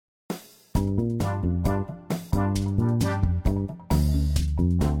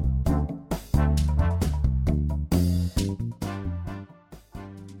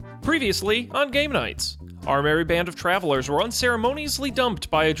Previously on Game Nights, our merry band of travelers were unceremoniously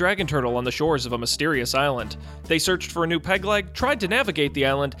dumped by a dragon turtle on the shores of a mysterious island. They searched for a new peg leg, tried to navigate the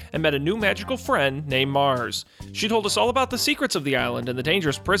island, and met a new magical friend named Mars. She told us all about the secrets of the island and the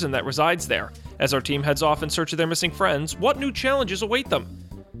dangerous prison that resides there. As our team heads off in search of their missing friends, what new challenges await them?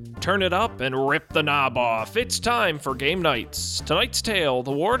 Turn it up and rip the knob off. It's time for Game Nights. Tonight's tale,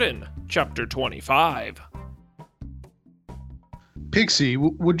 The Warden, Chapter 25. Pixie,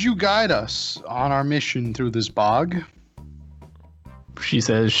 would you guide us on our mission through this bog? She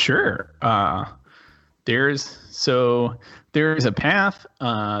says, sure. There's a path.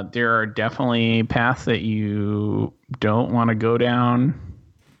 There are definitely paths that you don't want to go down,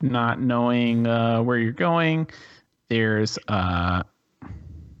 not knowing where you're going. There's a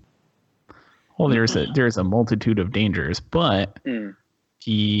multitude of dangers, but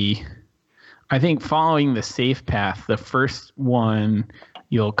I think following the safe path, the first one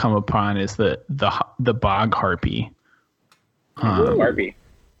you'll come upon is the bog harpy. Harpy.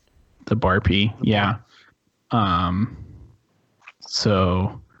 The Barpy, yeah.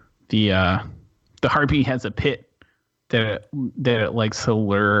 So the harpy has a pit that it likes to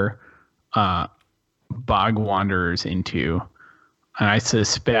lure bog wanderers into, and I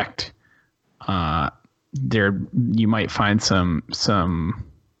suspect you might find some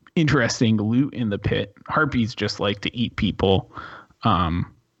interesting loot in the pit. Harpies just like to eat people.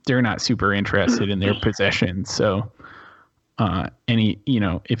 They're not super interested in their possessions. So,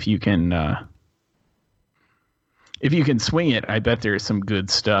 if you can swing it, I bet there's some good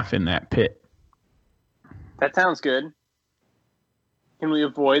stuff in that pit. That sounds good. Can we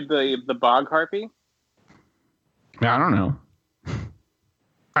avoid the bog harpy? I don't know.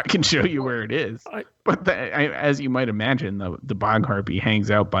 I can show you where it is. But as you might imagine, the bog harpy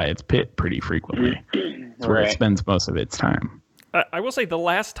hangs out by its pit pretty frequently. It's where it spends most of its time. I will say the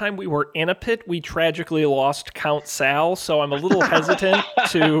last time we were in a pit, we tragically lost Count Sal, so I'm a little hesitant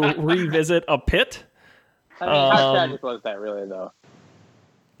to revisit a pit. I mean, how tragic was that really, though?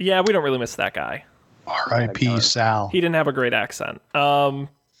 Yeah, we don't really miss that guy. R.I.P. Sal. He didn't have a great accent. But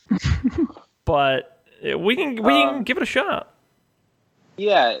we can give it a shot.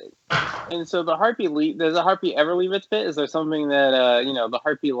 Yeah, and so the harpy does the harpy ever leave its pit? Is there something that the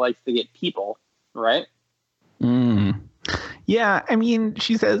harpy likes to get people, right? Yeah, I mean,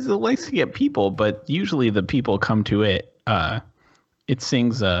 she says it likes to get people, but usually the people come to it. It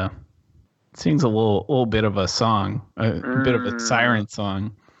sings a little bit of a song, a bit of a siren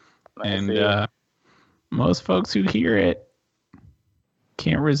song, and most folks who hear it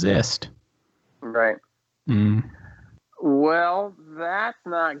can't resist. Right. Well, that's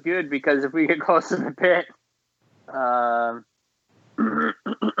not good, because if we get close to the pit, now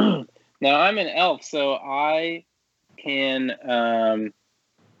I'm an elf, so I can.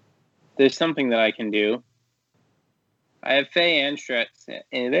 There's something that I can do. I have Fey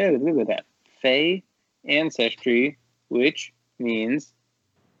ancestry, which means,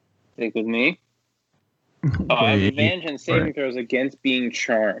 stick with me. I have advantage on saving throws against being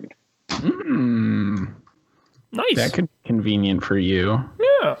charmed. Nice. That could be convenient for you.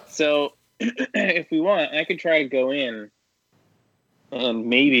 Yeah. So, if we want, I could try to go in and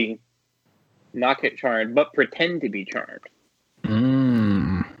maybe not get charmed, but pretend to be charmed.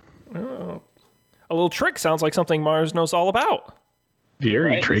 Oh. A little trick sounds like something Mars knows all about.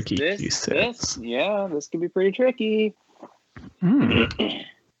 Very tricky, this, you said. This could be pretty tricky.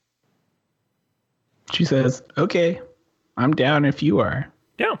 She says, okay, I'm down if you are.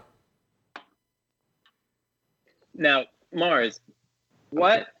 Yeah. Now, Mars,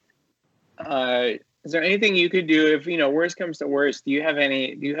 what is there anything you could do if worst comes to worst? Do you have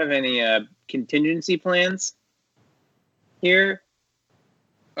any contingency plans here?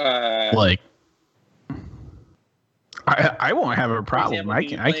 I won't have a problem. For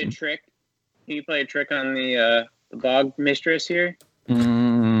example, I can. Can you play a trick on the bog mistress here?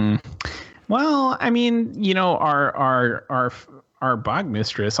 Well, I mean, our bog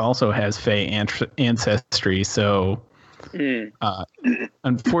mistress also has Fey ancestry, so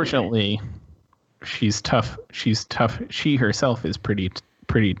unfortunately, she's tough. She's tough. She herself is pretty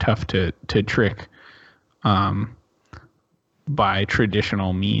tough to trick by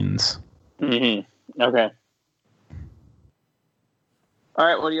traditional means. Okay. All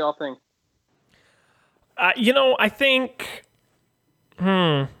right. What do y'all think? I think.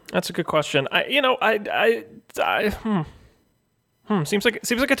 That's a good question. Seems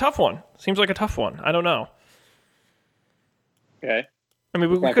like a tough one. I don't know. Okay. I mean,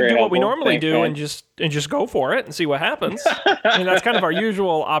 we Not could very do what we helpful. normally Thanks, do man. and just go for it and see what happens. I mean, that's kind of our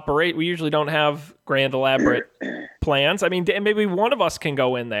usual operate. We usually don't have grand elaborate plans. I mean, maybe one of us can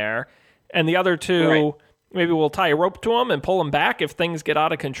go in there, and the other two, Right. maybe we'll tie a rope to them and pull them back if things get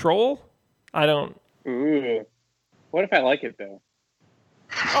out of control. I don't. Ooh. What if I like it though?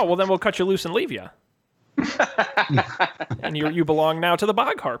 Oh well, then we'll cut you loose and leave you, and you belong now to the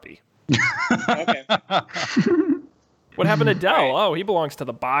bog harpy. Okay. What happened to Dell? Right. Oh, he belongs to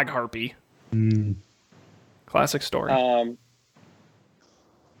the bog harpy. Classic story.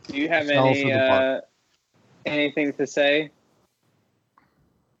 Do you have Sell for the buck. anything to say,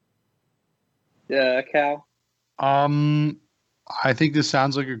 Cal? I think this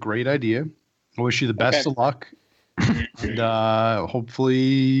sounds like a great idea. I wish you the best Okay. of luck. And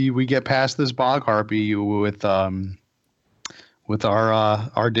hopefully we get past this bog harpy with our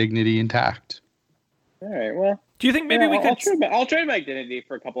dignity intact. All right. Well, Do you think maybe we I'll could? I'll trade my identity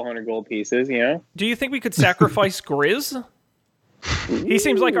for a couple hundred gold pieces. You know. Do you think we could sacrifice Grizz? He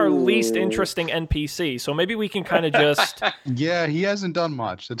seems like our least interesting NPC, so maybe we can kind of just Yeah, he hasn't done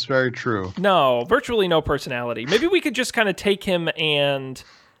much. That's very true. no, virtually no personality. Maybe we could just kind of take him and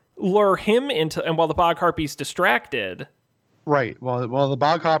lure him into, and while the bog harpy's distracted. Right. Well, the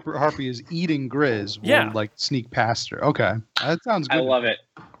bog harpy is eating Grizz. We'll, Yeah. like sneak past her. Okay, that sounds good. I love it.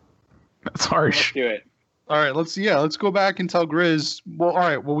 That's Let's harsh. do it. All right, let's go back and tell Grizz. Well, all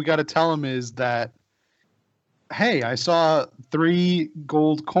right, what we got to tell him is that, hey, I saw 3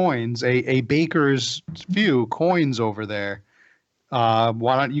 gold coins, a baker's few coins over there. Why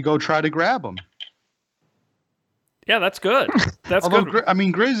don't you go try to grab them? Yeah, that's good. That's Although, good.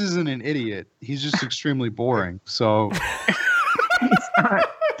 Grizz isn't an idiot. He's just extremely boring. So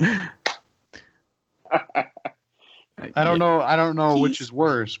I don't know which is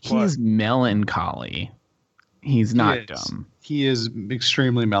worse. But He's melancholy. He's not is. dumb. He is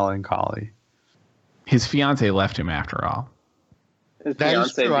extremely melancholy. His fiance left him after all. His That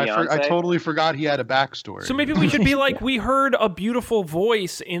is fiancée, true. I Beyonce? totally forgot he had a backstory. So maybe we should be like, we heard a beautiful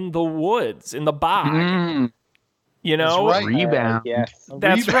voice in the woods, in the bog. Mm, You know, That's right. rebound. Yes.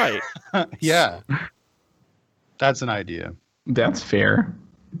 That's right. Yeah, that's an idea. That's fair.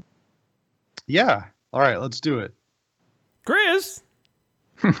 Yeah. All right, let's do it. Grizz,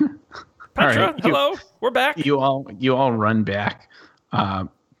 Petra, right, you- hello, we're back. You all run back,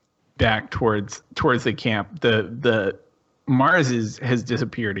 back towards the camp. The Mars has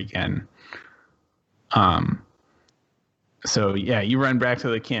disappeared again. So yeah, you run back to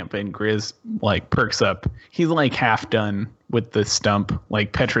the camp and Grizz like perks up. He's like half done with the stump.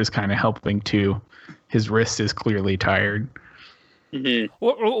 Like Petra's kind of helping too. His wrist is clearly tired. Mhm.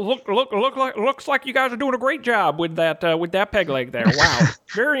 Looks like you guys are doing a great job with that peg leg there. Wow,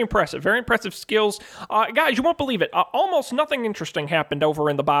 very impressive skills, guys. You won't believe it. Almost nothing interesting happened over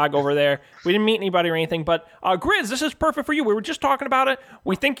in the bog over there. We didn't meet anybody or anything. But Grizz, this is perfect for you. We were just talking about it.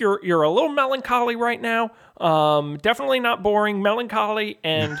 We think you're a little melancholy right now. Definitely not boring, melancholy,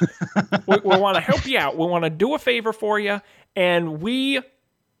 and we want to help you out. We want to do a favor for you, and we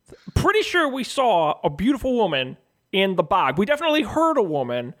pretty sure we saw a beautiful woman in the bog. We definitely heard a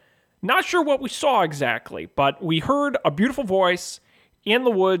woman. Not sure what we saw exactly, but we heard a beautiful voice in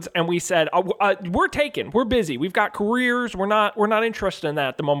the woods, and we said, "We're taken. We're busy. We've got careers. We're not interested in that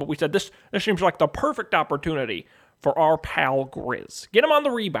at the moment." We said, "This seems like the perfect opportunity for our pal Grizz. Get him on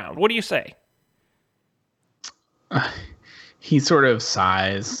the rebound. What do you say?" He sort of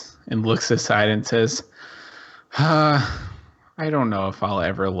sighs and looks aside and says, I don't know if I'll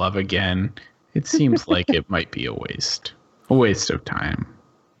ever love again. It seems like it might be a waste of time.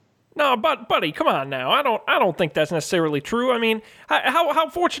 No, but buddy, come on now. I don't think that's necessarily true. I mean, how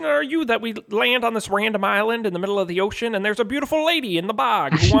fortunate are you that we land on this random island in the middle of the ocean and there's a beautiful lady in the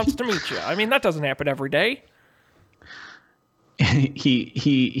bog who wants to meet you? I mean, that doesn't happen every day.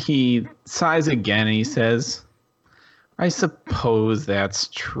 He sighs again and he says, I suppose that's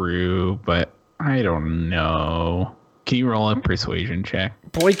true, but I don't know. Can you roll a persuasion check?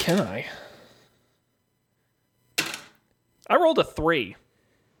 Boy, can I. I rolled a 3.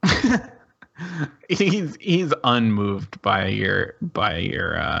 He's unmoved by your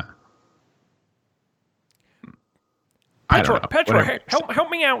I don't know, Petra, whatever. help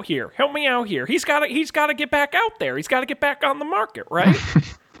me out here. Help me out here. He's got to get back out there. He's got to get back on the market, right?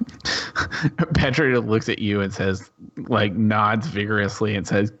 Petra looks at you and says, like, nods vigorously and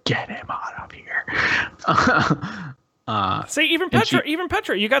says, "Get him out of here." See, even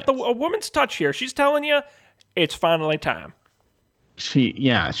Petra, you got a woman's touch here. She's telling you it's finally time. She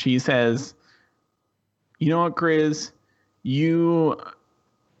says, "You know what, Grizz? You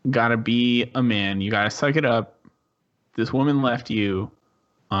gotta be a man. You gotta suck it up. This woman left you.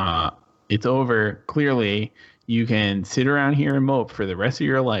 It's over. Clearly, you can sit around here and mope for the rest of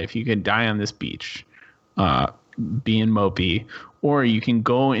your life. You can die on this beach, being mopey, or you can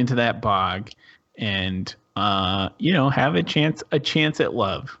go into that bog and have a chance at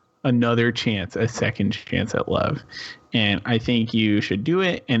love, another chance, a second chance at love. And I think you should do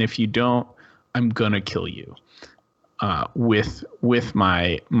it. And if you don't, I'm gonna kill you with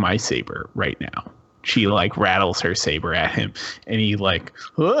my saber right now. She like rattles her saber at him, and he like,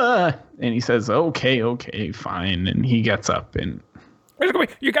 and he says, okay, fine. And he gets up and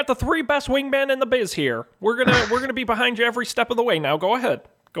you got the 3 best wingmen in the biz here. We're gonna be behind you every step of the way. Now go ahead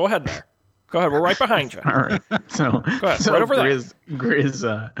there. Go ahead. We're right behind you. All right. So go ahead. So right over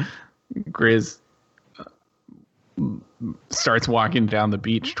Grizz starts walking down the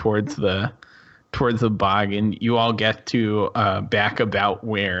beach towards the bog, and you all get to back about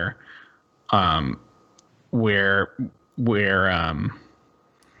where God,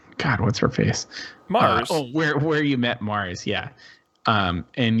 what's her face? Mars. Where you met Mars, yeah.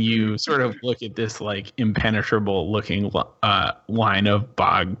 And you sort of look at this like impenetrable looking line of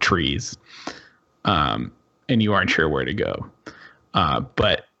bog trees, and you aren't sure where to go.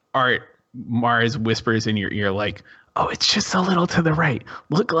 But Mars whispers in your ear like, "Oh, it's just a little to the right.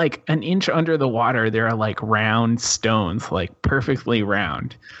 Look, like an inch under the water, there are like round stones, like perfectly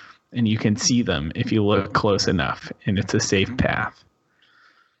round. And you can see them if you look close enough, and it's a safe path."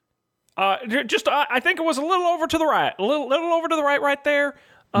 I think it was a little over to the right. A little over to the right there.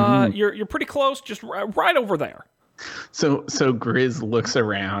 You're pretty close, just right over there. So Grizz looks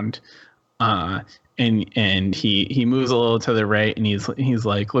around, and he moves a little to the right, and he's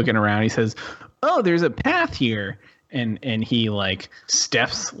like looking around. He says, "Oh, there's a path here." And he like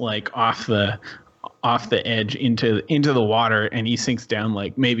steps like off the edge into the water, and he sinks down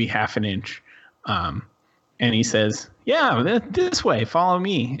like maybe half an inch. And he says, "Yeah, this way, follow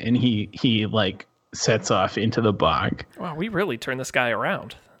me." And he like sets off into the bog. Wow, we really turned this guy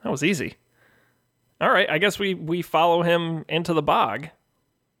around. That was easy. All right, I guess we follow him into the bog.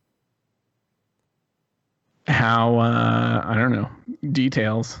 How I don't know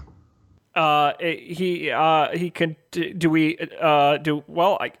details. He can do we do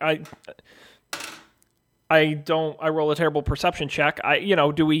well. I roll a terrible perception check.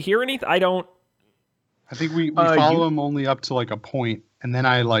 Do we hear anything? I don't. I think we follow him only up to like a point, and then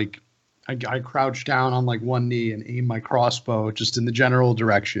I crouch down on like one knee and aim my crossbow just in the general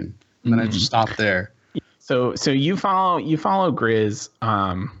direction, and then I just stop there. So you follow Grizz,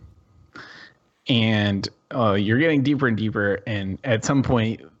 and you're getting deeper and deeper, and at some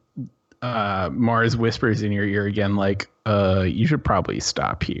point, Mars whispers in your ear again, like, "You should probably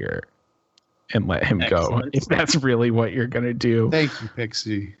stop here and let him go if that's really what you're gonna do." Thank you,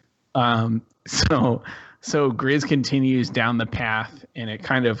 Pixie. So Grizz continues down the path, and it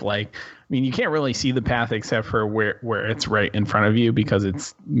kind of like, you can't really see the path except for where it's right in front of you because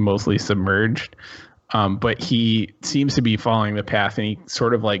it's mostly submerged. But he seems to be following the path, and he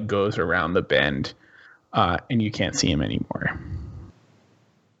sort of like goes around the bend, and you can't see him anymore.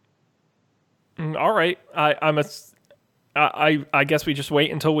 All right, I guess we just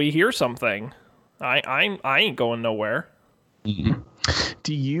wait until we hear something. I ain't going nowhere. Mm-hmm.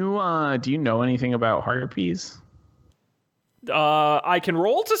 Do you know anything about harpies? I can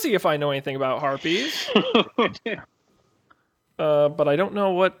roll to see if I know anything about harpies. But I don't know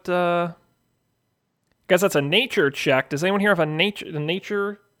what. Guess that's a nature check. Does anyone here have a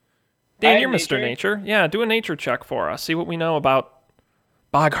nature? Dan, you're Mr. Nature. Yeah, do a nature check for us. See what we know about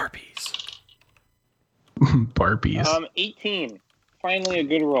bog harpies. Barpies. 18. Finally, a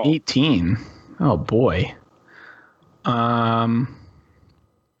good roll. 18. Oh boy.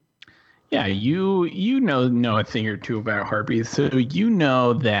 Yeah, you know a thing or two about harpies, so you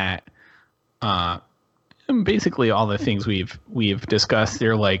know that basically all the things we've discussed,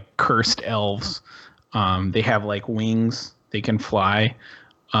 they're like cursed elves. They have like wings, they can fly,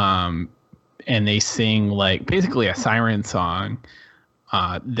 and they sing like basically a siren song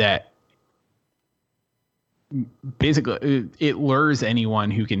that basically it lures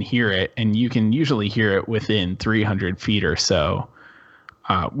anyone who can hear it, and you can usually hear it within 300 feet or so.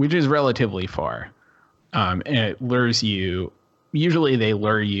 Which is relatively far, and it lures you. Usually, they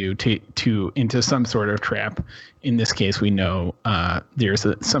lure you to into some sort of trap. In this case, we know there's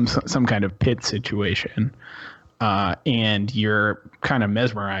some kind of pit situation, and you're kind of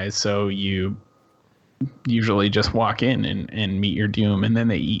mesmerized. So you usually just walk in and meet your doom, and then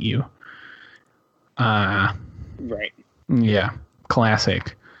they eat you. Right. Yeah.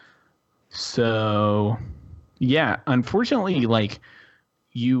 Classic. So, yeah. Unfortunately, like,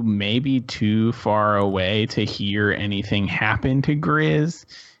 you may be too far away to hear anything happen to Grizz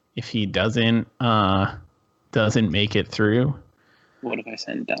if he doesn't make it through. What if I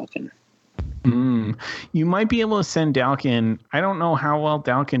send Dalkin? You might be able to send Dalkin. I don't know how well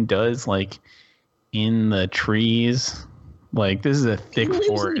Dalkin does, like, in the trees. Like, this is a thick He lives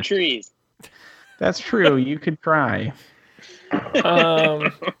in the forest. trees. That's true. You could try.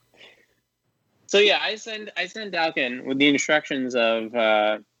 So yeah, I send Dalkin with the instructions of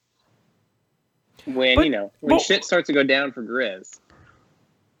when shit starts to go down for Grizz.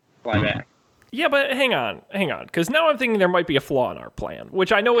 Fly back. Yeah, but hang on, because now I'm thinking there might be a flaw in our plan,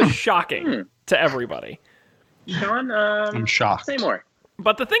 which I know is shocking to everybody. Sean, I'm shocked. Say more.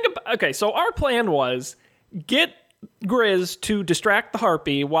 But the thing about, okay, so our plan was get Grizz to distract the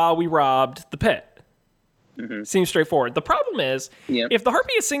Harpy while we robbed the pit. Seems straightforward. The problem is, if the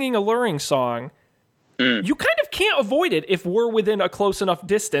Harpy is singing a luring song, you kind of can't avoid it if we're within a close enough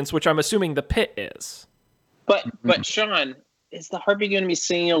distance, which I'm assuming the pit is. But Sean, is the Harpy going to be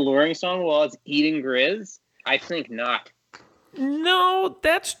singing a luring song while it's eating Grizz? I think not. No,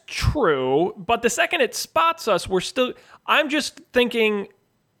 that's true. But the second it spots us, we're still... I'm just thinking...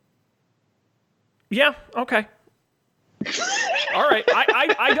 Yeah, okay. All right.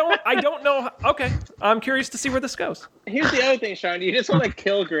 I don't know. Okay. I'm curious to see where this goes. Here's the other thing, Sean. You just want to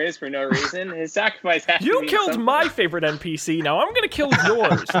kill Grizz for no reason. His sacrifice has to You be killed something. my favorite NPC. Now I'm going to kill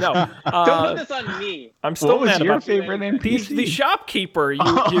yours. No. Don't put this on me. I'm still What was mad your about favorite NPC? the shopkeeper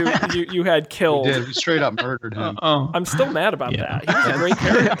you had killed. We did. We straight up murdered him. I'm still mad about that. He was a great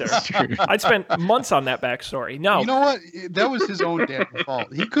character. That's true. I'd spent months on that backstory. No. You know what? That was his own damn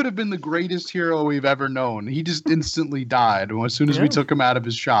fault. He could have been the greatest hero we've ever known. He just instantly died as soon as we took him out of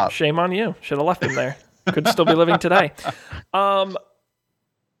his shop. Shame on you. Should have left him there. Could still be living today. Yeah,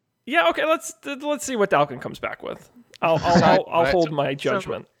 okay, let's see what Dalkin comes back with. I'll hold my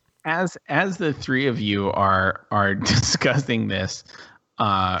judgment. As the three of you are discussing this,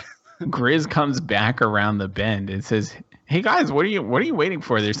 Grizz comes back around the bend and says, "Hey guys, what are you waiting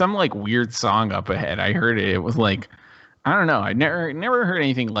for? There's some like weird song up ahead. I heard it. It was like, I don't know. I never heard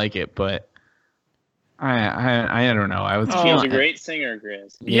anything like it, but I don't know. I was He's feeling a great singer,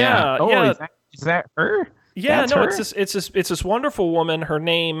 Grizz. Yeah. Oh, yeah. Is that her? Yeah, That's no, her? it's this wonderful woman. Her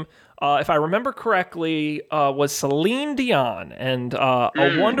name, if I remember correctly, was Celine Dion, and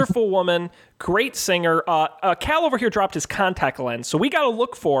a wonderful woman, great singer. Cal over here dropped his contact lens, so we got to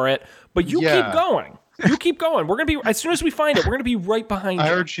look for it. But you keep going. You keep going. We're gonna be as soon as we find it. We're gonna be right behind you. I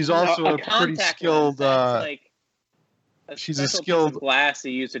heard she's also a pretty contact skilled. lens, that's like she's a special skilled piece of glass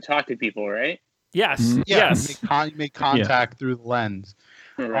you use to talk to people, right? Yes. Yeah, Yes. you make contact through the lens.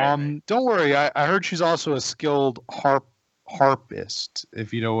 Right. Don't worry. I heard she's also a skilled harpist,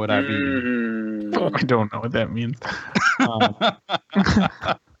 if you know what I mean. I don't know what that means.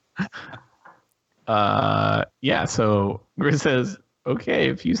 Yeah, so Grizz says, "Okay,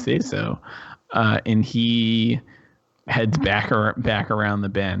 if you say so," and he heads back around the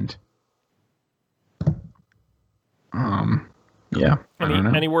bend. Yeah. I don't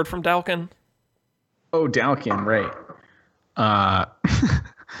know. Any word from Dalkin? Oh, Dalkin, right.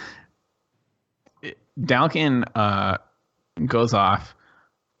 Dalkin goes off.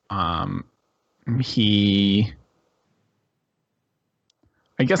 He,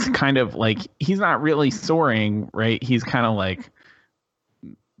 I guess, kind of like, he's not really soaring, right? He's kind of like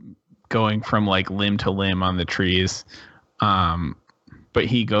going from like limb to limb on the trees. But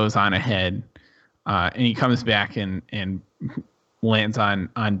he goes on ahead, and he comes back and lands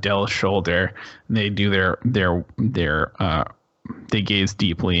on Dell's shoulder. And they do their they gaze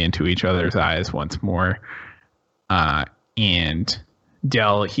deeply into each other's eyes once more. And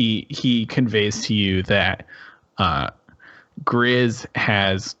Dell, he conveys to you that Grizz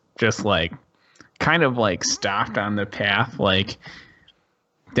has just like kind of like stopped on the path. Like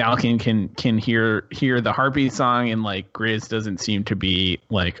Dalkin can hear the Harpy song, and like Grizz doesn't seem to be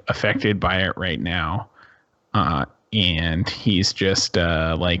like affected by it right now. And he's just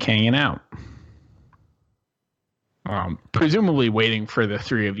like hanging out. Presumably waiting for the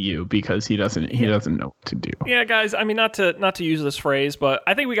three of you because he doesn't know what to do. Yeah, guys. I mean, not to use this phrase, but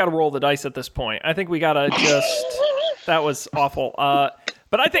I think we got to roll the dice at this point. I think we got to just. That was awful.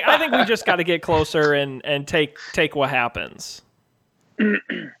 But I think we just got to get closer and take what happens. Speak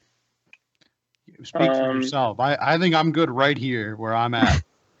for yourself. I think I'm good right here where I'm at.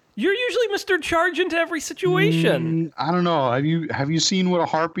 You're usually Mr. Charge into every situation. I don't know. Have you seen what a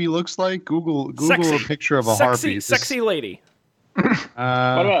harpy looks like? Google Sexy. a picture of a harpy. Sexy lady. What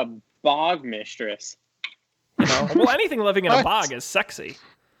about a bog mistress? You know? Well, anything living in a bog is sexy.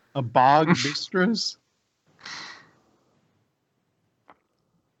 A bog mistress?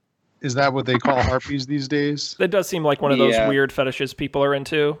 Is that what they call harpies these days? That does seem like one of those Yeah. weird fetishes people are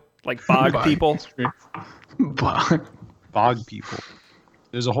into, like bog people. Bog. Bog people.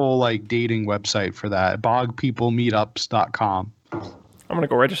 There's a whole like dating website for that. Bogpeoplemeetups.com. I'm gonna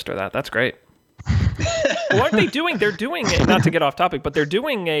go register that. That's great. What are they doing? They're doing it, not to get off topic, but they're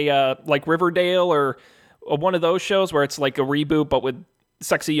doing a like Riverdale or one of those shows where it's like a reboot but with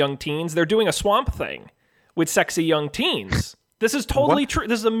sexy young teens. They're doing a Swamp Thing with sexy young teens. This is totally true.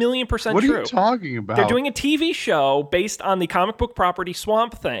 This is 1,000,000% What are true. you talking about? They're doing a TV show based on the comic book property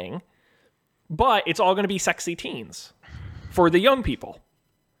Swamp Thing, but it's all going to be sexy teens for the young people.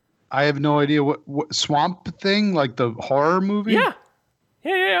 I have no idea what Swamp Thing, like the horror movie.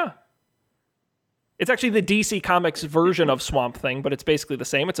 Yeah. It's actually the DC Comics version of Swamp Thing, but it's basically the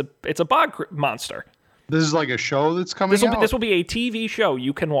same. It's a bog monster. This is like a show that's coming out. This will be a TV show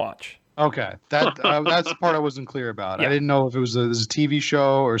you can watch. Okay, that's the part I wasn't clear about. Yeah. I didn't know if it was a TV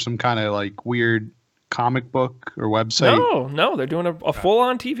show or some kind of like weird comic book or website. No, they're doing a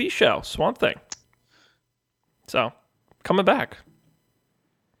full-on TV show, Swamp Thing. So, coming back.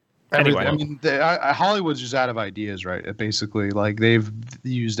 Anyway. I mean, Hollywood's just out of ideas, right? Basically, like they've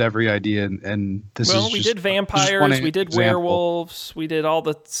used every idea, and this is. Well, we did vampires, we did example. werewolves, we did all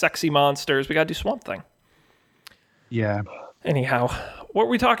the sexy monsters. We got to do Swamp Thing. Yeah. Anyhow, what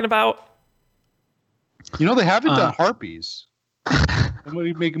were we talking about? You know, they haven't done harpies.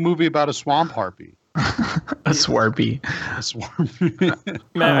 Somebody make a movie about a swamp harpy. A Swarpy. A swamp.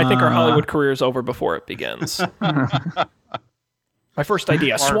 Matt, I think our Hollywood career is over before it begins. My first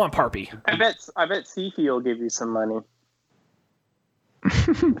idea, Swamp Harpy. I bet Sifi will give you some money. The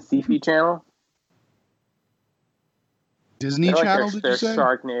Sifi channel. Disney They're like Channel, their, did you say?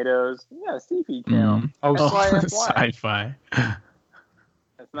 Sharknadoes. Yeah, Sifi channel. Oh, That's why. Sci-fi.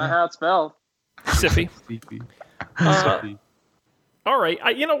 That's not how it's spelled. Siffy. Sleepy. All right.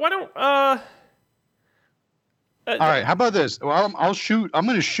 Why don't... All right, how about this? Well, I'm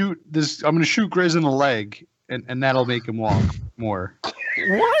going to shoot Grizz in the leg, and that'll make him walk more.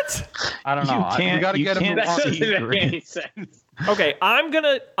 What? I don't know. We got to get him. That to doesn't walk. make any sense. Okay, I'm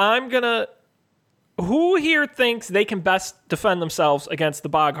gonna... Who here thinks they can best defend themselves against the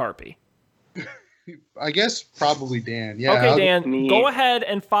bog harpy? I guess probably Dan. Yeah. Okay, Dan, Me. go ahead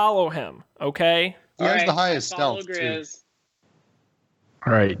and follow him, okay? He has All right, the highest follow stealth too. Grizz.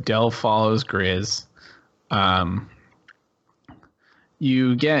 All right, Del follows Grizz.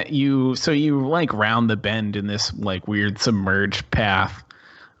 You like round the bend in this like weird submerged path,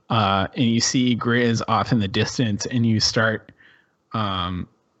 and you see Grizz off in the distance, and you start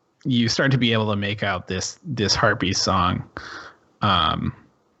to be able to make out this harpy song.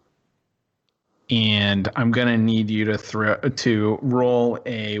 And I'm gonna need you to roll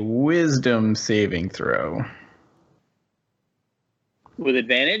a wisdom saving throw. With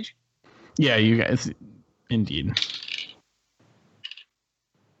advantage? Yeah, you guys, indeed.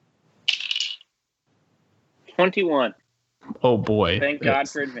 21. Oh boy! Thank God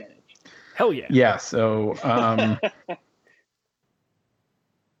for advantage. Hell yeah. Yeah. So,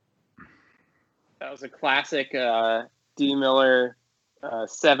 That was a classic D. Miller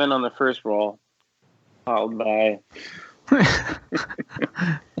 7 on the first roll, followed by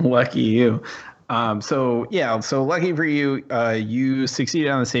lucky you. So lucky for you, you succeeded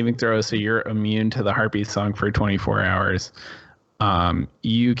on the saving throw, so you're immune to the harpy song for 24 hours.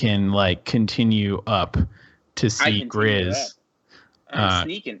 You can like continue up to see Grizz. I'm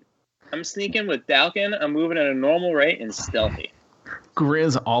sneaking with Dalkin. I'm moving at a normal rate and stealthy.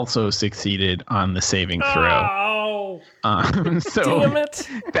 Grizz also succeeded on the saving throw. Oh, So damn it.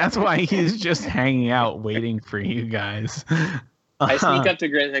 that's why he's just hanging out waiting for you guys. I sneak up to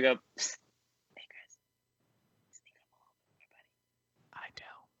Grizz. I go, "Psst. Hey, Grizz. Sneak up a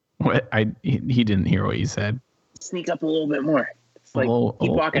little bit, buddy." He didn't hear what you said. Sneak up a little bit more. It's like, Oh,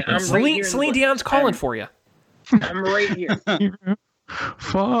 keep oh, walking. oh. I'm right here. Celine Dion's calling for you. I'm right here.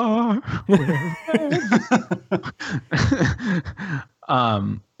 Far.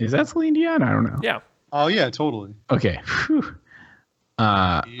 Is that Celine Dion? I don't know. Yeah. Oh yeah, totally. Okay. Whew.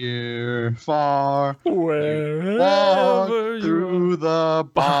 Here, far, walk Wherever you through the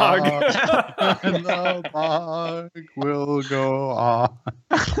bog. bog, and the bog will go on.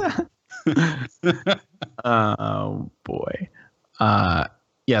 Oh boy.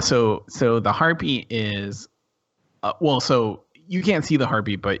 Yeah. So the harpy is, so you can't see the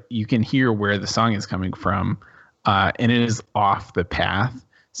harpy, but you can hear where the song is coming from, and it is off the path.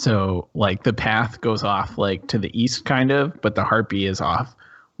 So like the path goes off like to the east kind of, but the harpy is off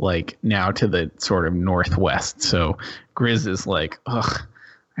like now to the sort of northwest. So Grizz is like, ugh, I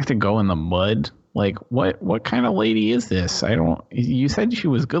have to go in the mud Like, what kind of lady is this? You said she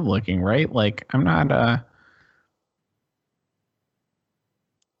was good looking, right? Like, I'm not,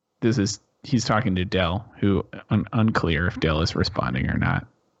 he's talking to Del, who, unclear if Del is responding or not,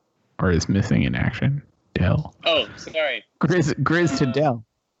 or is missing in action. Del. Oh, sorry. Grizz to Del.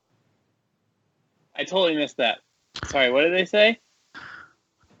 I totally missed that. Sorry, what did they say?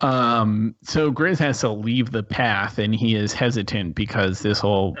 So Grizz has to leave the path, and he is hesitant because this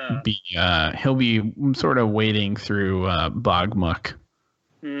will be he'll be sort of wading through bog muck.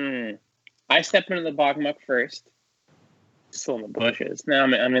 I stepped into the bog muck first. Still in the bushes. Now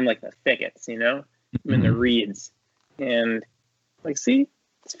I'm in like the thickets, you know? I'm in the reeds. And like, see,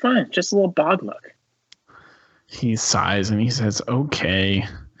 it's fine. Just a little bog muck. He sighs and he says, "Okay."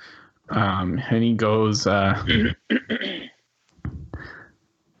 And he goes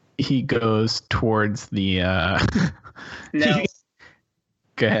he goes towards the Now,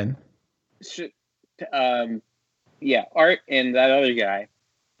 go ahead. Yeah, Art and that other guy,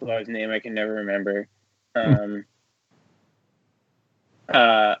 whose name I can never remember. Art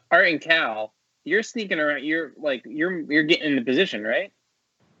and Cal, you're sneaking around. You're getting in the position, right?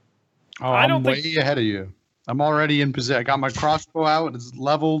 Oh, I'm way ahead of you. I'm already in position. I got my crossbow out. It's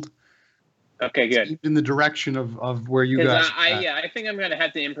leveled. Okay, good. It's in the direction of where you guys. I think I'm gonna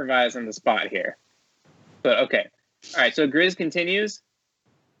have to improvise on the spot here. But okay, all right. So Grizz continues.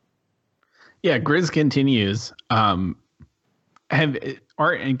 Yeah, Grizz continues. Have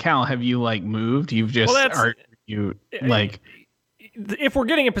Art and Cal, have you like moved? You've just If we're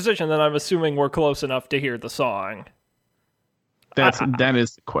getting in position, then I'm assuming we're close enough to hear the song. That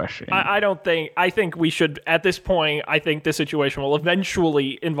is the question. I think we should, at this point, I think this situation will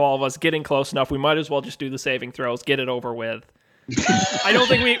eventually involve us getting close enough. We might as well just do the saving throws, get it over with. I don't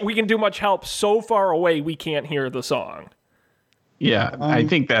think we can do much help. So far away, we can't hear the song. Yeah, I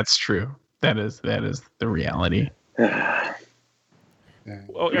think that's true. That is the reality. A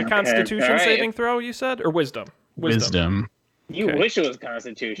Constitution saving throw, you said? Or Wisdom? Wisdom. You wish it was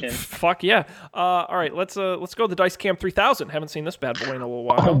Constitution. Fuck yeah. All right, let's go to Dice Cam 3000. Haven't seen this bad boy in a little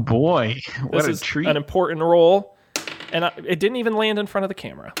while. Oh boy, what this a treat. An important roll. And it didn't even land in front of the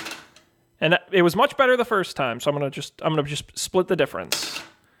camera. And it was much better the first time, so I'm gonna just split the difference.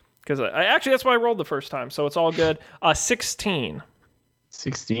 Because that's why I rolled the first time, so it's all good. 16.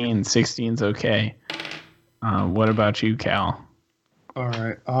 16's okay. What about you, Cal? All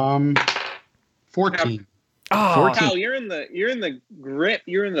right. 14. Oh, 14. Cal, you're in the grip,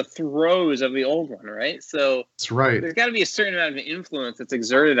 you're in the throes of the old one, right? So that's right. There's got to be a certain amount of influence that's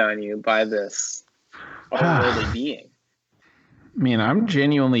exerted on you by this otherworldly being. Man, I'm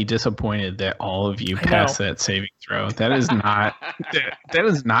genuinely disappointed that all of you passed that saving throw. That is not that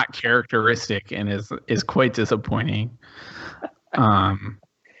is not characteristic and is quite disappointing.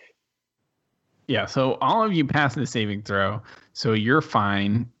 Yeah, so all of you passed the saving throw, so you're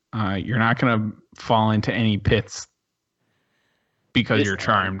fine. You're not gonna fall into any pits because you're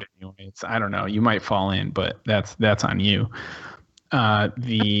charmed. Anyways, I don't know. You might fall in, but that's on you.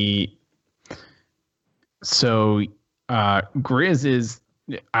 Grizz is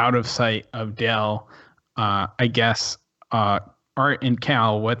out of sight of Del. I guess Art and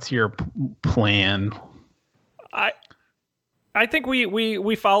Cal, what's your plan? I think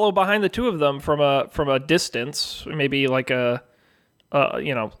we follow behind the two of them from a distance, maybe like a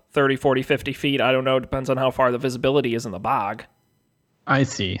 30, 40, 50 feet. I don't know. Depends on how far the visibility is in the bog. I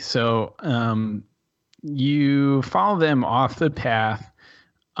see. So you follow them off the path.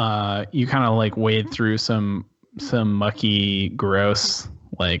 You kind of like wade through some mucky, gross,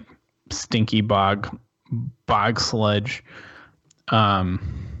 like stinky bog sludge. And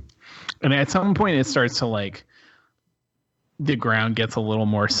at some point it starts to like, the ground gets a little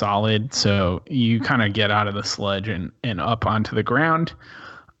more solid. So you kind of get out of the sludge and up onto the ground.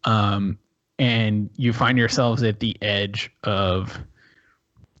 And you find yourselves at the edge of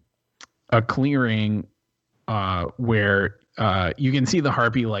a clearing where you can see the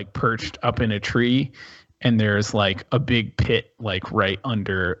harpy like perched up in a tree, and there's like a big pit like right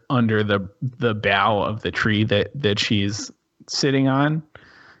under the bough of the tree that she's sitting on.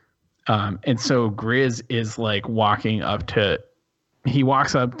 And so Grizz is like walks up to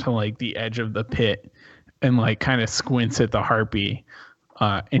like the edge of the pit and like kind of squints at the harpy.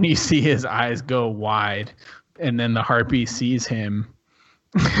 And you see his eyes go wide, and then the harpy sees him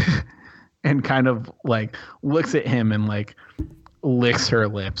and kind of like looks at him and like licks her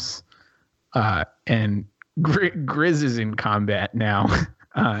lips. And Grizz is in combat now.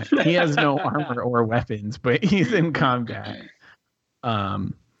 He has no armor or weapons, but he's in combat.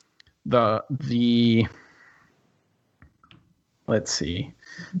 Let's see.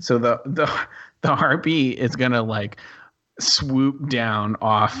 So the the harpy is gonna like swoop down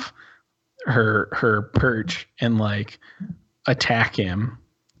off her perch and like attack him.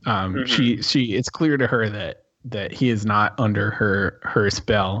 She it's clear to her that he is not under her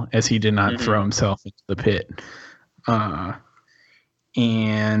spell, as he did not throw himself into the pit.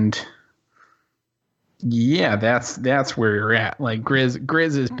 And yeah, that's where you're at. Like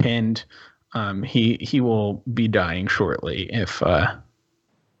Grizz is pinned. He will be dying shortly if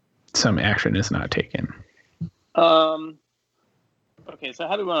some action is not taken. Okay, so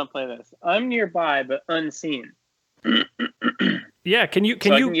how do we want to play this? I'm nearby but unseen. Yeah, can you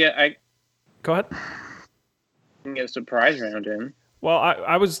Go ahead? Can get a surprise round in. Well,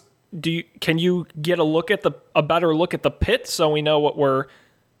 I was. Can you get a better look at the pit so we know what we're?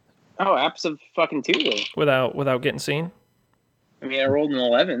 Oh, abso-fucking-totally. Without getting seen. I mean, I rolled an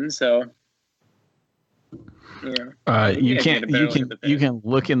 11, so. You can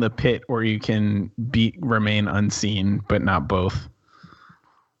look in the pit, or you can remain unseen, but not both.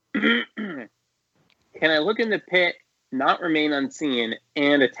 Can I look in the pit, not remain unseen,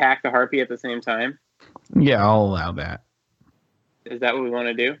 and attack the harpy at the same time? Yeah, I'll allow that. Is that what we want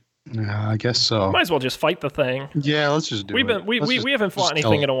to do? Yeah, I guess so. Might as well just fight the thing. Yeah, let's just do it. We haven't fought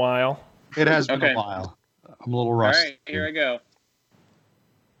anything in a while. It has been a while. I'm a little rusty. All right, here I go.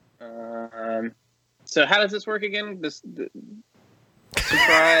 So how does this work again? The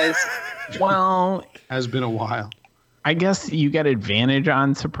surprise. Well, has been a while. I guess you get advantage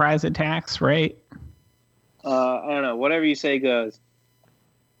on surprise attacks, right? I don't know. Whatever you say goes.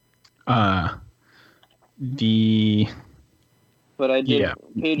 But I did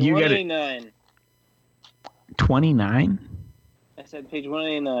page 189. 29? I said page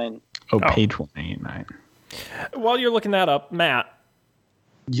 189. Oh, page 189. While you're looking that up, Matt.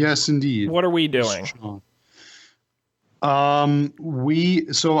 Yes, indeed. What are we doing? I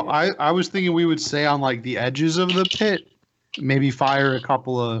was thinking we would stay on like the edges of the pit, maybe fire a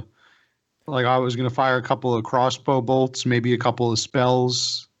couple of, like I was going to fire a couple of crossbow bolts, maybe a couple of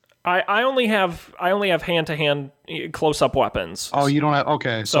spells. I only have hand-to-hand close-up weapons. Oh, you don't have...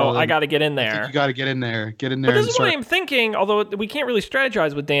 Okay. So I got to get in there. I think you got to get in there. But this is what I'm thinking, although we can't really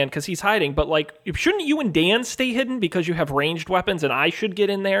strategize with Dan because he's hiding, but like, shouldn't you and Dan stay hidden because you have ranged weapons and I should get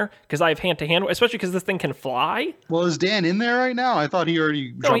in there because I have hand-to-hand, especially because this thing can fly? Well, is Dan in there right now? I thought he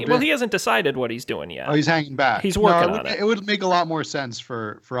already jumped in. Well, he hasn't decided what he's doing yet. Oh, he's hanging back. He's working on it. It would make a lot more sense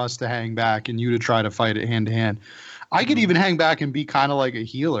for us to hang back and you to try to fight it hand-to-hand. I could even hang back and be kind of like a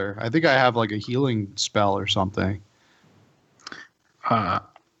healer. I think I have like a healing spell or something.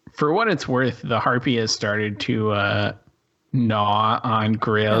 For what it's worth, the harpy has started to gnaw on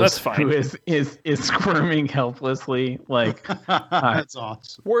Grizz, that's fine. who is squirming helplessly. Like that's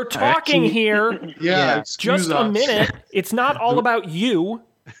awesome. We're talking here. Yeah, just a minute. It's not all about you.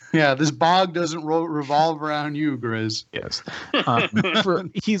 Yeah, this bog doesn't revolve around you, Grizz. Yes.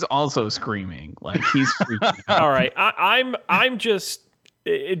 He's also screaming. Like he's freaking out. All right. I'm just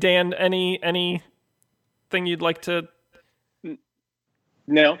Dan, any thing you'd like to?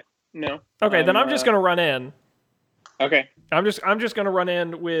 No. Okay, then I'm just gonna run in. Okay. I'm just gonna run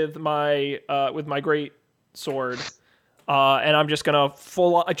in with my great sword. And I'm just gonna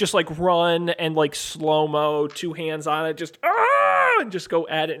just like run and like slow-mo, 2 hands on it, and just go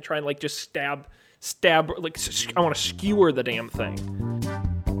at it and try and like just stab, like I want to skewer the damn thing.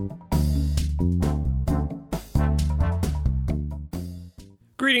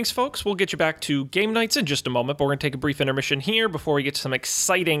 Greetings, folks. We'll get you back to Game Nights in just a moment, but we're going to take a brief intermission here before we get to some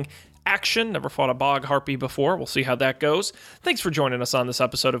exciting action. Never fought a bog harpy before. We'll see how that goes. Thanks for joining us on this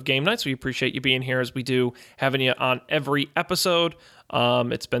episode of Game Nights. We appreciate you being here as we do having you on every episode.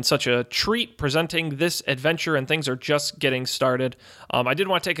 It's been such a treat presenting this adventure, and things are just getting started. I did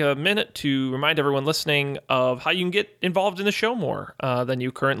want to take a minute to remind everyone listening of how you can get involved in the show more than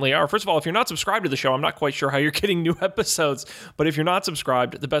you currently are. First of all, if you're not subscribed to the show, I'm not quite sure how you're getting new episodes, but if you're not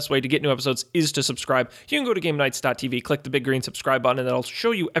subscribed, the best way to get new episodes is to subscribe. You can go to GameNights.tv, click the big green subscribe button, and that'll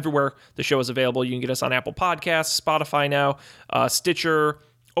show you everywhere the show is available. You can get us on Apple Podcasts, Spotify now, Stitcher,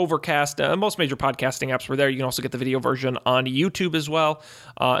 Overcast, most major podcasting apps were there. You can also get the video version on YouTube as well.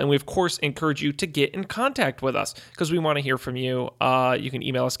 And we, of course, encourage you to get in contact with us because we want to hear from you. You can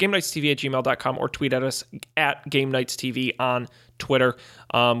email us, GameNightsTV@gmail.com, or tweet at us at GameNightsTV on Twitter.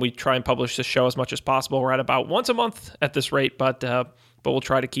 We try and publish this show as much as possible. We're at about once a month at this rate, but we'll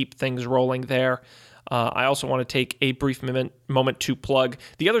try to keep things rolling there. I also want to take a brief moment to plug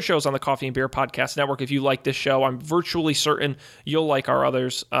the other shows on the Coffee and Beer Podcast Network. If you like this show, I'm virtually certain you'll like our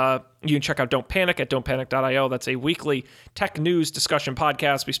others. You can check out Don't Panic at don'tpanic.io. That's a weekly tech news discussion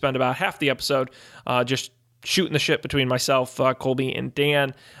podcast. We spend about half the episode just shooting the shit between myself, Colby, and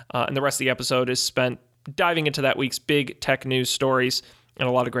Dan. And the rest of the episode is spent diving into that week's big tech news stories and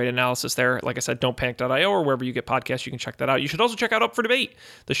a lot of great analysis there. Like I said, don'tpanic.io or wherever you get podcasts, you can check that out. You should also check out Up for Debate,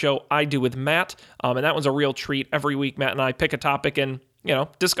 the show I do with Matt. And that one's a real treat. Every week, Matt and I pick a topic and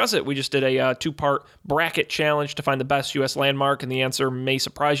discuss it. We just did a 2-part bracket challenge to find the best U.S. landmark, and the answer may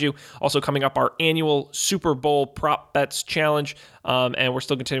surprise you. Also coming up, our annual Super Bowl prop bets challenge, and we're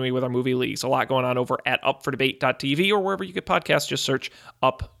still continuing with our movie leagues. A lot going on over at upfordebate.tv or wherever you get podcasts. Just search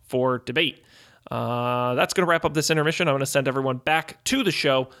Up for Debate. That's going to wrap up this intermission. I'm going to send everyone back to the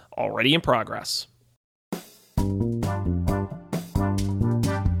show already in progress.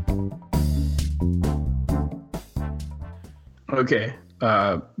 Okay.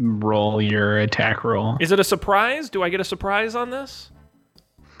 Roll your attack roll. Is it a surprise? Do I get a surprise on this?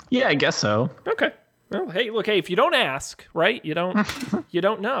 Yeah, I guess so. Okay. Well, hey, if you don't ask, right? You don't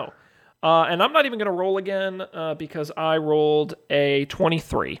know. And I'm not even going to roll again because I rolled a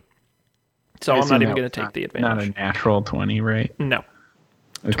 23. So I'm not even going to take the advantage. Not a natural 20, right? No.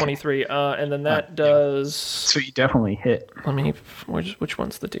 Okay. 23. And then that does... So you definitely hit. Let me... Which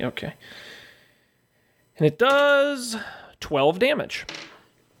one's the D? Okay. And it does 12 damage.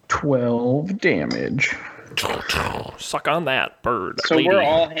 12 damage. Suck on that, bird. So lady. we're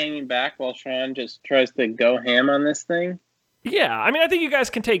all hanging back while Sean just tries to go ham on this thing? Yeah, I mean, I think you guys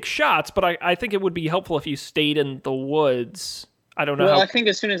can take shots, but I think it would be helpful if you stayed in the woods. I don't know. Well, I think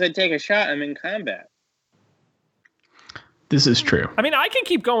as soon as I take a shot, I'm in combat. This is true. I mean, I can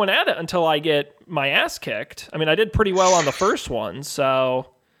keep going at it until I get my ass kicked. I mean, I did pretty well on the first one, so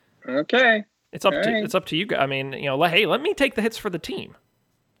Okay. it's up All to right. it's up to you guys. I mean, hey, let me take the hits for the team.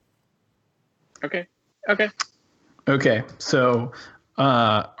 Okay. Okay. So,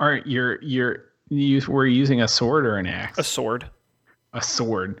 aren't you were using a sword or an axe? A sword. A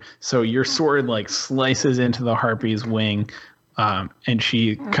sword. So your sword like slices into the harpy's wing, and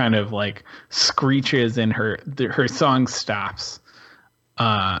she kind of like screeches, and her song stops,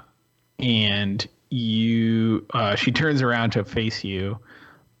 and she turns around to face you,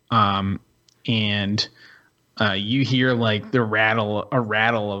 and you hear like a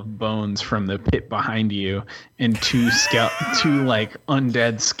rattle of bones from the pit behind you, and two like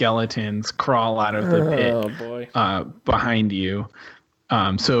undead skeletons crawl out of the pit. Oh boy. Behind you.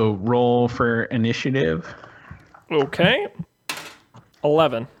 So roll for initiative. Okay.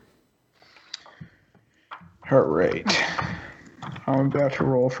 11. All right. I'm about to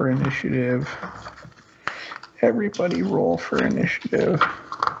roll for initiative. Everybody roll for initiative.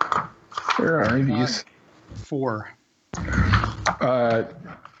 Where are these? 4.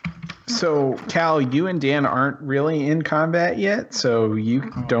 So, Cal, you and Dan aren't really in combat yet, so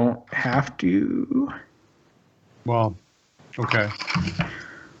you don't have to. Well, okay.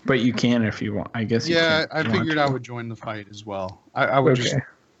 But you can if you want. I guess. Yeah, I you want figured to. I would join the fight as well. I would just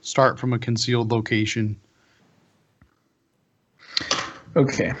start from a concealed location.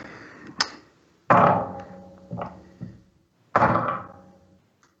 Okay.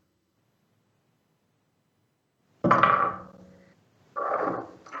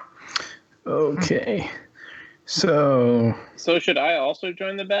 Okay. So should I also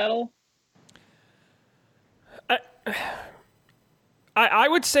join the battle? I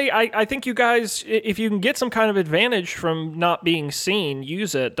would say I think you guys, if you can get some kind of advantage from not being seen,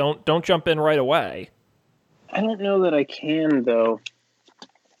 use it. Don't jump in right away. I don't know that I can though.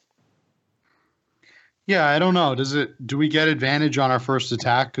 Yeah, I don't know. Do we get advantage on our first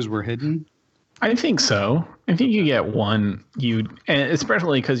attack because we're hidden? I think so. I think you get one. And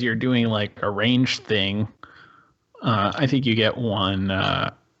especially because you're doing like a ranged thing. I think you get one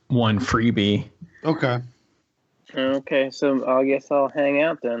freebie. Okay. Okay, so I guess I'll hang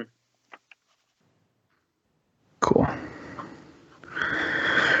out then. Cool.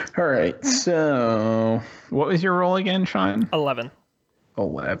 All right. So, what was your roll again, Sean? 11.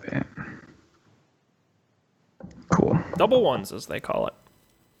 11. Cool. Double ones, as they call it.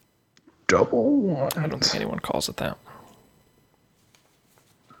 Double one. I don't think anyone calls it that.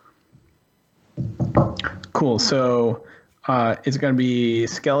 Cool. So, it's going to be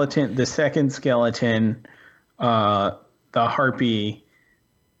skeleton. The second skeleton. The harpy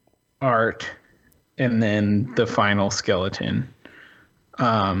art, and then the final skeleton.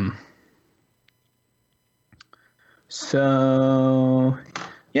 So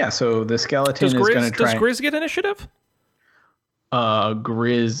the skeleton is going to try. Does Grizz get initiative?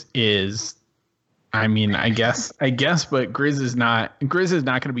 Grizz is, I mean, I guess, but Grizz is not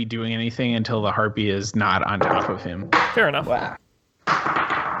going to be doing anything until the harpy is not on top of him. Fair enough. Wow.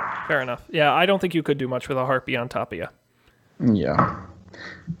 Fair enough. Yeah, I don't think you could do much with a harpy on top of you. Yeah.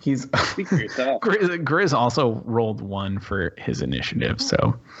 He's Speak for yourself. Grizz also rolled 1 for his initiative,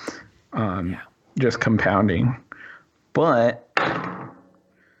 so just compounding. But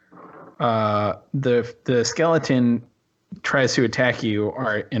the skeleton tries to attack you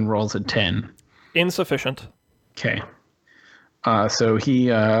and rolls a 10. Insufficient. Okay. So he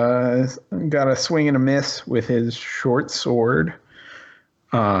got a swing and a miss with his short sword.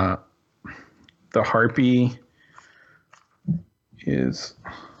 The harpy is...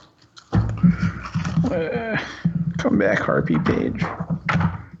 come back, harpy page.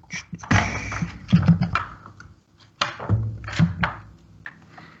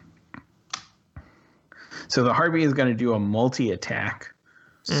 So the harpy is going to do a multi-attack.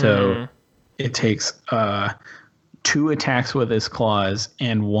 So it takes 2 attacks with its claws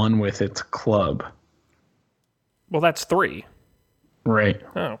and 1 with its club. Well, that's 3. Right.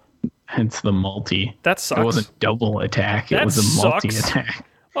 Oh. Hence the multi. That sucks. It wasn't double attack. That It was a sucks. multi-attack.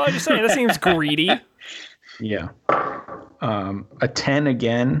 Well, I'm just saying, that seems greedy. Yeah. A 10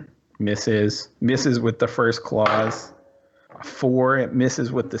 again misses with the first claws. A 4, it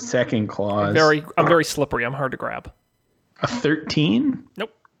misses with the second claws. I'm very slippery. I'm hard to grab. A 13?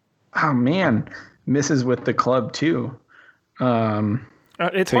 Nope. Oh man, misses with the club too.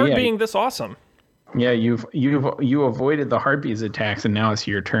 It's hard being this awesome. Yeah, you avoided the harpy's attacks, and now it's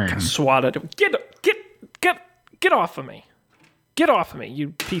your turn. Swatted. Get off of me. Get off of me,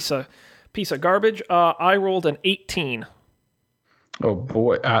 you piece of garbage. I rolled an 18. Oh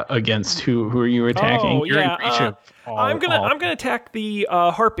boy! Against who are you attacking? Oh yeah. I'm gonna attack the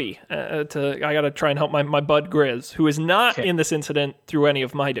harpy. I gotta try and help my bud Grizz, who is not in this incident through any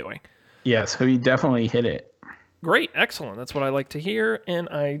of my doing. Yeah, so he definitely hit it. Great, excellent. That's what I like to hear, and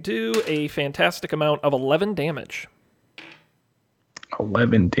I do a fantastic amount of 11 damage.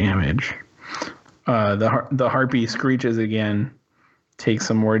 11 damage. The harpy screeches again, takes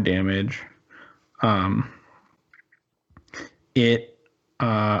some more damage.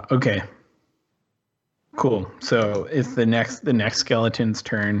 Okay. Cool. So it's the next skeleton's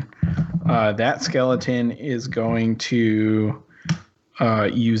turn. That skeleton is going to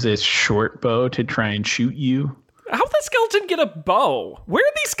use its short bow to try and shoot you. How'd the skeleton get a bow? Where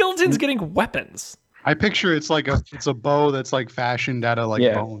are these skeletons getting weapons? I picture it's a bow that's like fashioned out of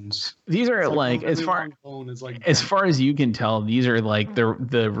bones. These are like as far as you can tell, these are like the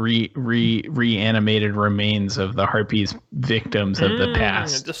reanimated remains of the harpy's victims of the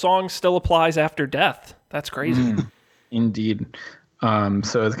past. The song still applies after death. That's crazy. Indeed.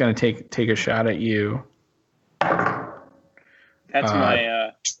 So it's gonna take a shot at you. That's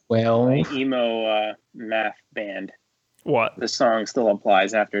my 12. my emo math band. What? The song still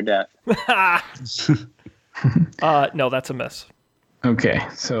applies after death. No, that's a miss. Okay,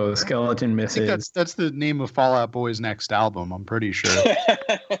 so the skeleton misses. I think that's the name of Fall Out Boy's next album. I'm pretty sure.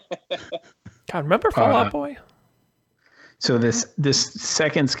 God, remember Fall Out Boy? So this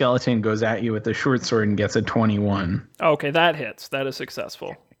second skeleton goes at you with the short sword and gets a 21. Okay, that hits. That is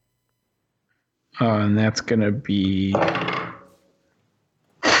successful. And that's gonna be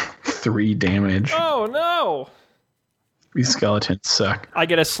 3 damage. Oh no! These skeletons suck. I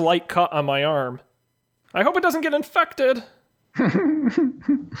get a slight cut on my arm. I hope it doesn't get infected.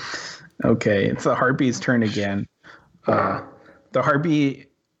 Okay, it's the harpy's turn again. The harpy...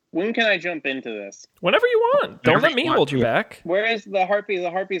 When can I jump into this? Whenever you want. Don't let me hold you back. Where is the harpy? The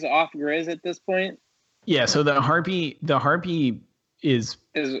harpy's off Grizz at this point? Yeah, so the harpy is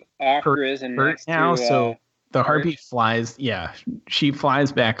off Grizz and next now, to... so the harpy flies... Yeah, she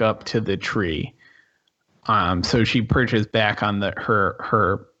flies back up to the tree. So she perches back on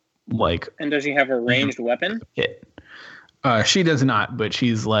her like. And does she have a ranged weapon? Hit. She does not, but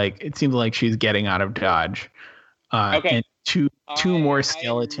she's like. It seems like she's getting out of dodge. Okay. And two more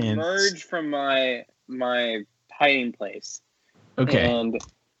skeletons I emerge from my hiding place. Okay. And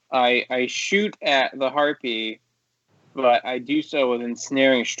I shoot at the harpy, but I do so with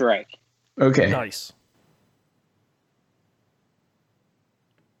ensnaring strike. Okay. Nice.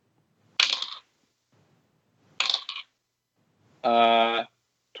 Uh,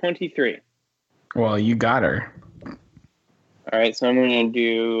 23. Well, you got her. All right, so I'm going to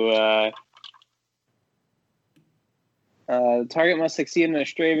do. The target must succeed in a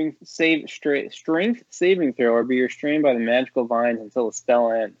strength saving throw or be restrained by the magical vines until the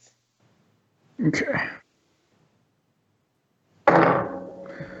spell ends. Okay.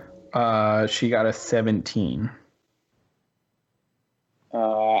 She got a 17. I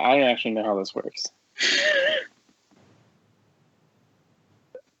don't actually know how this works.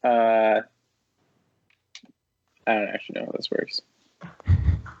 I don't actually know how this works.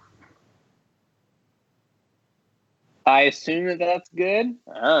 I assume that that's good.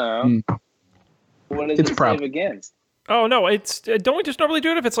 I don't know. What does it save against? Oh no, it's don't we just normally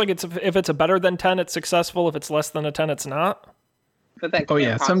do it if it's like if it's a better than 10, it's successful. If it's less than a 10, it's not. But that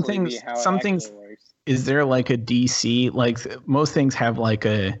some things. Works. Is there like a DC? Like most things have like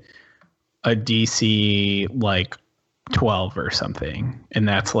a DC like 12 or something, and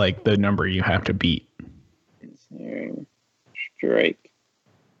that's like the number you have to beat. Strike,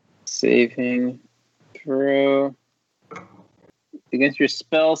 saving throw against your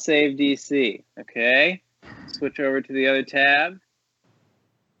spell save DC. Okay, switch over to the other tab.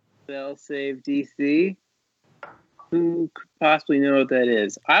 Spell save DC. Who could possibly know what that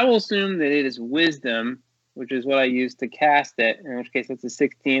is? I will assume that it is Wisdom, which is what I used to cast it, in which case it's a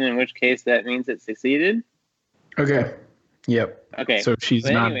 16, in which case that means it succeeded. Okay. Yep. Okay. So she's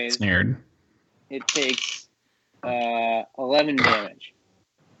not snared. It takes 11 damage.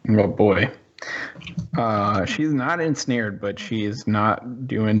 Oh boy. She's not ensnared, but she's not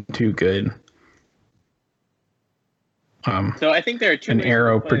doing too good. So I think there are two an ways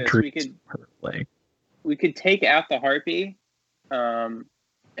arrow to play this. protrudes her leg. We could take out the harpy, and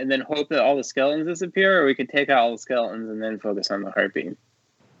then hope that all the skeletons disappear, or we could take out all the skeletons and then focus on the harpy.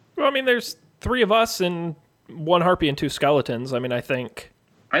 Well, I mean, there's 3 of us and 1 harpy and 2 skeletons. I mean, I think.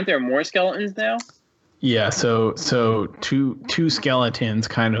 Aren't there more skeletons now? Yeah. So two skeletons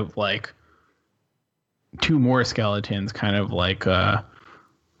kind of like 2 more skeletons kind of like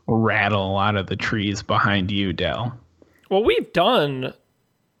rattle out of the trees behind you, Del. Well, we've done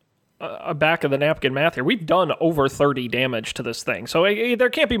a back of the napkin math here. We've done over 30 damage to this thing. So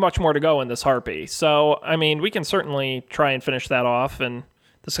there can't be much more to go in this harpy. So, I mean, we can certainly try and finish that off, and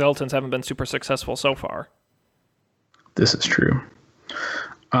the skeletons haven't been super successful so far. This is true.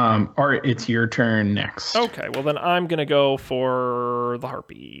 Art, it's your turn next. Okay, well then I'm going to go for the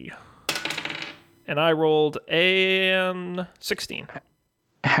harpy. And I rolled a 16.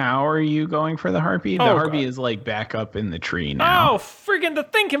 How are you going for the harpy? The harpy is like back up in the tree now. Oh, friggin' the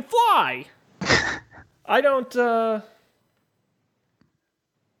thing can fly! I don't,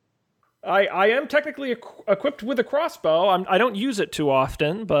 I am technically equipped with a crossbow. I don't use it too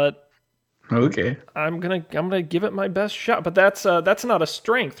often, but okay. I'm gonna give it my best shot. But that's not a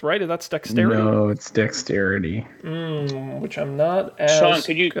strength, right? That's dexterity. No, it's dexterity. Which I'm not as Sean,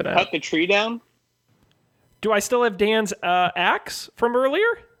 could you good cut at. the tree down? Do I still have Dan's axe from earlier?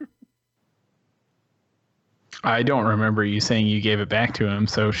 I don't remember you saying you gave it back to him,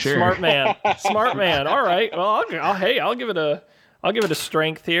 so sure. Smart man. Smart man. All right. Well, I'll give it a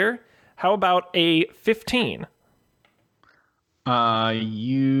strength here. How about a 15?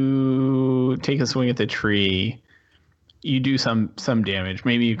 You take a swing at the tree. You do some damage.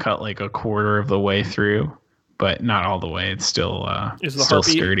 Maybe you cut like a quarter of the way through, but not all the way. It's still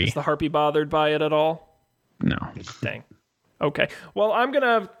sturdy. Is the harpy bothered by it at all? No. Dang. Okay. Well, I'm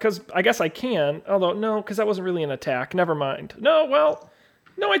gonna, because I guess I can. Although no, because that wasn't really an attack. Never mind. No.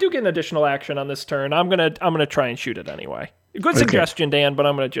 I do get an additional action on this turn. I'm gonna try and shoot it anyway. Good suggestion, Dan. But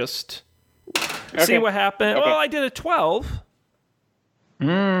I'm gonna just see what happens. Okay. Well, I did a 12.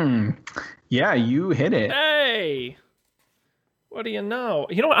 Yeah, you hit it. Hey. What do you know?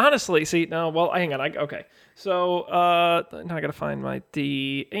 You know what? Honestly, see, no. Well, hang on. Okay. So now I gotta find my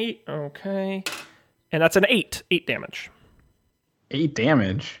D8. Okay. And that's an 8. 8 damage. 8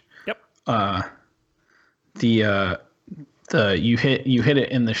 damage. Yep. You hit it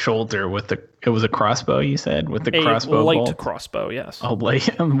in the shoulder with it was a crossbow, you said, with the crossbow light bolt? Crossbow, yes. Oh,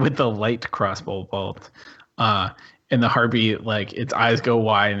 with the light crossbow bolt. And the harpy, like, its eyes go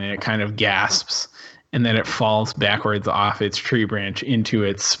wide and it kind of gasps, and then it falls backwards off its tree branch into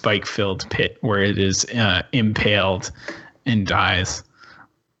its spike-filled pit where it is impaled and dies.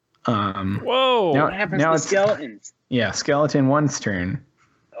 Whoa! What happens to skeletons? Yeah, skeleton 1's turn.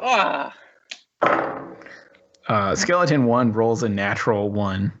 Skeleton 1 rolls a natural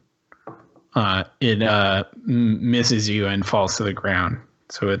 1. It misses you and falls to the ground,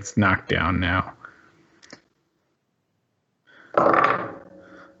 so it's knocked down now.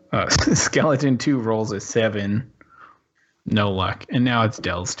 Skeleton 2 rolls a 7. No luck. And now it's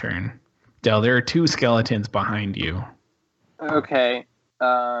Del's turn. Del, there are 2 skeletons behind you. Okay.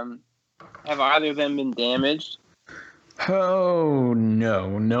 Have either of them been damaged? Oh,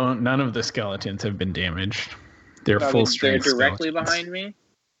 no. None of the skeletons have been damaged. They're full strength. They're directly skeletons. behind me?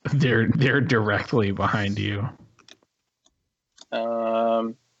 They're directly behind you.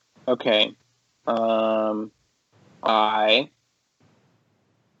 Okay.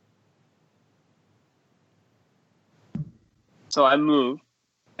 So I move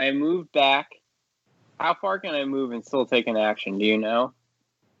back. How far can I move and still take an action? Do you know?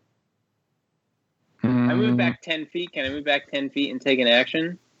 I I moved back 10 feet. Can I move back 10 feet and take an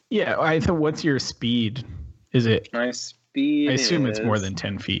action? Yeah, I thought. What's your speed? Is it? My speed. I assume it's more than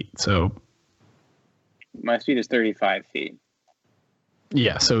 10 feet. So. My speed is 35 feet.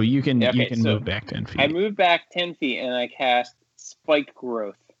 Yeah, so you can so move back 10 feet. I move back 10 feet and I cast Spike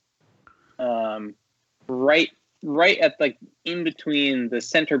Growth. Right at like in between the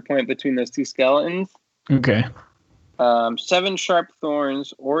center point between those two skeletons. Okay. 7 sharp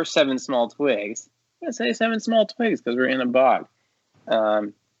thorns or 7 small twigs. I'm gonna say 7 small twigs because we're in a bog.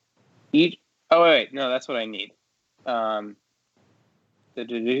 Each. Oh wait, no, that's what I need. The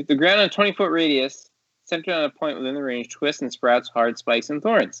ground on a 20-foot radius, centered on a point within the range, twists and sprouts hard spikes and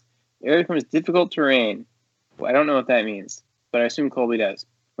thorns. The area becomes difficult terrain. Well, I don't know what that means, but I assume Colby does.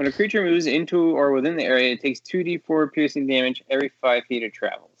 When a creature moves into or within the area, it takes 2d4 piercing damage every 5 feet it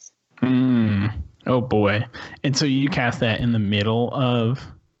travels. Oh boy! And so you cast that in the middle of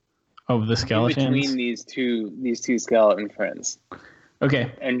the skeletons. In between these two skeleton friends.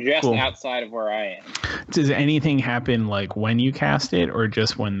 Okay. And just cool. outside of where I am. Does anything happen like when you cast it, or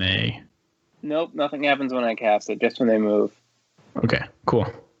just when they? Nope, nothing happens when I cast it. Just when they move. Okay. Cool.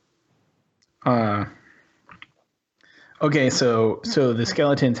 Okay, so the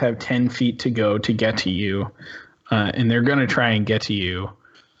skeletons have 10 feet to go to get to you, and they're gonna try and get to you.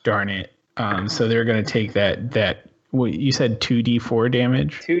 Darn it! So they're gonna take that. What you said, 2d4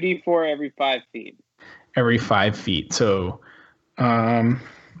 damage. 2d4 every 5 feet. Every 5 feet. So, let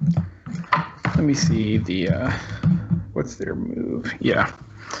me see the what's their move? Yeah.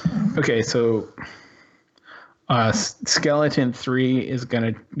 Okay, so skeleton 3 is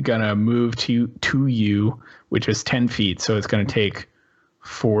gonna move to you, which is 10 feet. So it's gonna take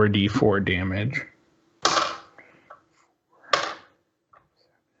 4d4 damage.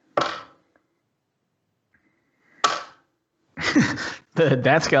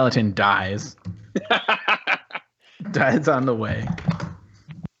 That skeleton dies. Dies on the way.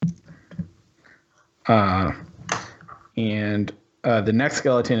 And the next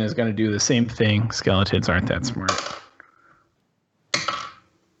skeleton is going to do the same thing. Skeletons aren't that smart.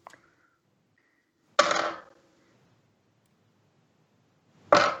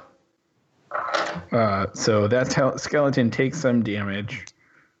 So that's how skeleton takes some damage.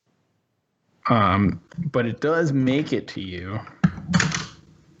 But it does make it to you.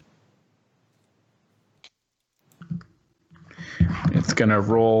 It's going to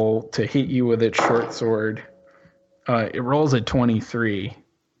roll to hit you with its short sword. It rolls a 23.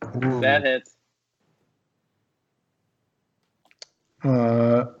 That hits.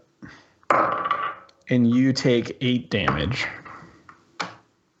 And you take 8 damage.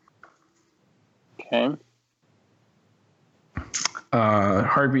 Okay.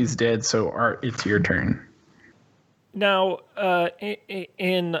 Harvey's dead, so Art, it's your turn. Now, I'm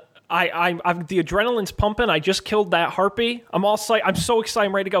the adrenaline's pumping. I just killed that harpy. I'm so excited,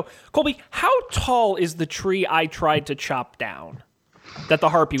 I'm ready to go. Colby, how tall is the tree I tried to chop down that the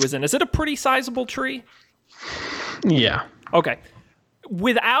harpy was in? Is it a pretty sizable tree? Yeah. Okay.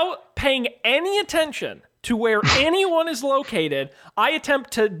 Without paying any attention to where anyone is located, I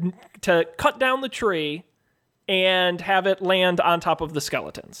attempt to cut down the tree and have it land on top of the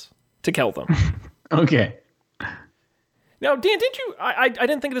skeletons to kill them. Okay. Now, Dan, did you? I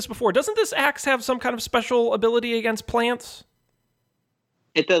didn't think of this before. Doesn't this axe have some kind of special ability against plants?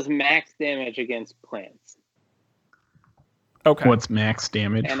 It does max damage against plants. Okay. What's max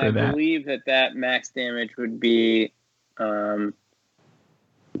damage and for that? And I believe that max damage would be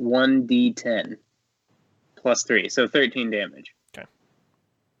 1d10 plus 3, so 13 damage. Okay.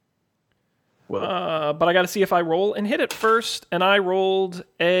 But I got to see if I roll and hit it first, and I rolled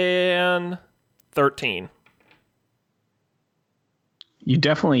an 13. You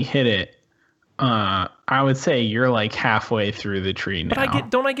definitely hit it. I would say you're like halfway through the tree now. But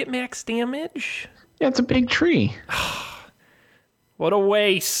don't I get max damage? Yeah, it's a big tree. What a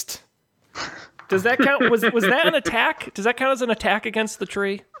waste. Does that count? Was that an attack? Does that count as an attack against the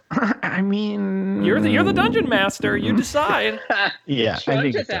tree? I mean, you're the dungeon master. You decide. Yeah, I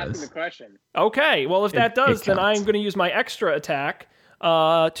think just it asking does. the question. Okay, well if that does, then I'm going to use my extra attack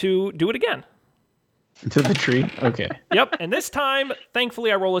to do it again. To the tree? Okay. Yep, and this time,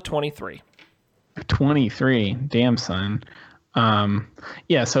 thankfully, I roll a 23. 23. Damn, son.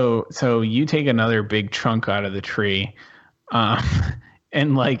 Yeah, so you take another big chunk out of the tree.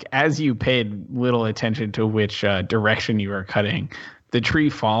 And like as you paid little attention to which direction you were cutting, the tree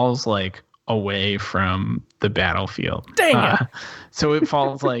falls like away from the battlefield. Dang it. So it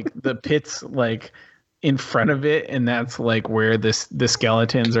falls like the pit's like in front of it, and that's like where the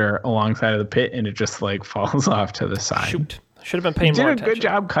skeletons are alongside of the pit, and it just like falls off to the side. Shoot. Should have been You paying more did a attention. good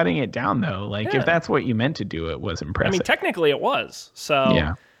job cutting it down, though. Like, Yeah. if that's what you meant to do, it was I impressive. mean, technically it was. So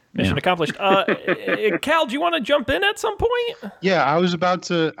Yeah. mission accomplished. Cal, do you want to jump in at some point? Yeah, I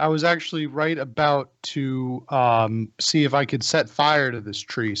was actually right about to see if I could set fire to this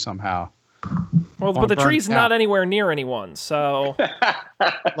tree somehow. Well, Or but the burn tree's it not down. anywhere near anyone, so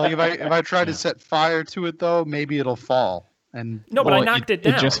Like if I try to set fire to it though, maybe it'll fall and no. But I Well, knocked it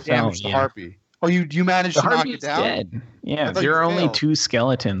down. It just fell. damage the Yeah. harpy. Oh, you managed The to knock it harpy's down? dead. Yeah, I thought there you are only failed. 2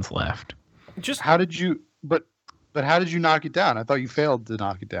 skeletons left. Just How did you? But how did you knock it down? I thought you failed to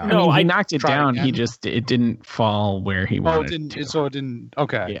knock it down. No, I mean, he I knocked it tried down. He again. just it didn't fall where he Oh, wanted it didn't. to. So it didn't.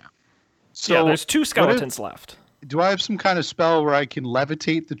 Okay. Yeah. So yeah, there's 2 skeletons left. do I have some kind of spell where I can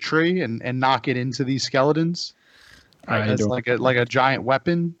levitate the tree and knock it into these skeletons? I As don't- like a giant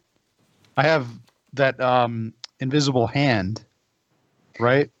weapon. I have that invisible hand,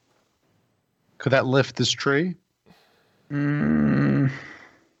 right? Could that lift this tree? Mm,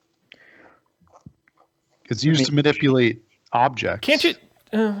 It's used to manipulate objects. Can't you?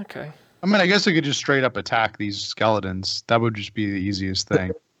 Okay. I mean, I guess I could just straight up attack these skeletons. That would just be the easiest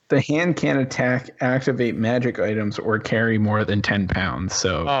thing. the hand can't attack, activate magic items, or carry more than 10 pounds.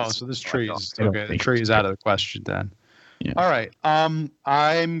 So. Oh, so this tree is I don't okay. The think tree it's is out of the question then. Yeah. All right.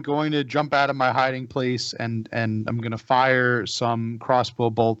 I'm going to jump out of my hiding place and I'm going to fire some crossbow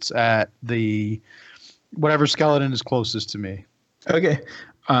bolts at the whatever skeleton is closest to me. Okay.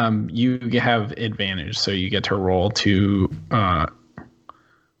 You have advantage, so you get to roll 2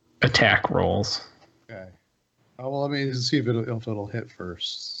 attack rolls. Okay. Oh, well, let me see if it'll hit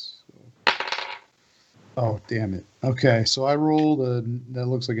first. Oh, damn it. Okay, so I rolled that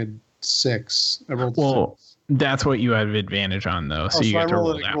looks like a 6. I rolled a Well, 6. that's what you have advantage on, though. So Oh, you so I get to roll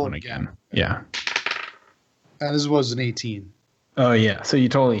roll it- that roll one it again. again. Yeah. And this was an 18. Oh, yeah. So you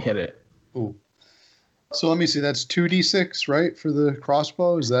totally hit it. Ooh. So let me see. That's 2d6, right, for the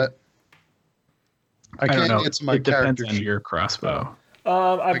crossbow? Is that? I don't can't know. get to my It depends character on sheet. your crossbow.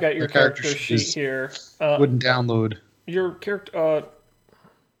 I've got your the character character sheet sheet is- here. Wouldn't download. Your character.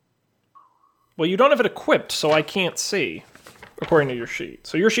 Well, you don't have it equipped, so I can't see, according to your sheet.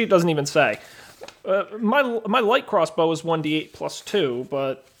 So your sheet doesn't even say. My light crossbow is 1d8 plus 2,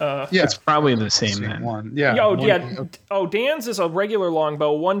 but Yeah, It's probably the same same then. one. Yeah. oh one- yeah, oh Dan's is a regular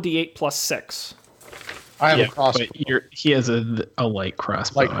longbow, 1d8 plus 6. I have Yeah, a crossbow. but he has a light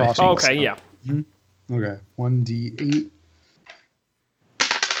crossbow. Light I crossbow. think, Okay, so. yeah. Okay, 1d8.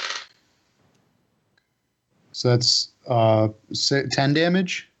 So that's 10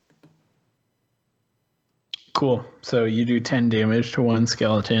 damage. Cool. So you do 10 damage to one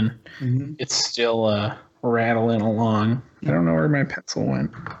skeleton. Mm-hmm. It's still rattling along. I don't know where my pencil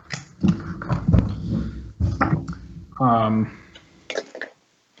went.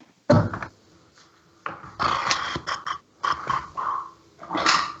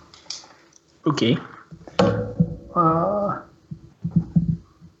 Okay.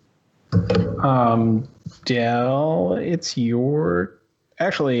 Dell, it's your.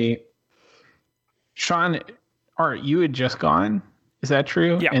 Actually, Sean, Art, you had just gone. Is that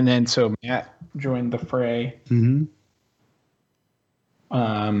true? Yeah. And then so Matt joined the fray. Mm-hmm.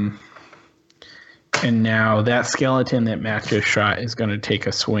 And now that skeleton that Matt just shot is going to take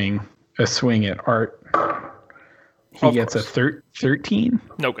a swing at Art. He Of gets course. a 13.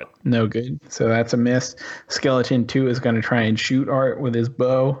 No good. No good. So that's a miss. Skeleton 2 is going to try and shoot Art with his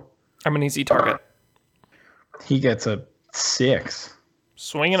bow. I'm an easy target. He gets a 6.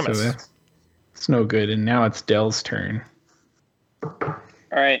 Swing and a So miss. that's no good. And now it's Dell's turn. All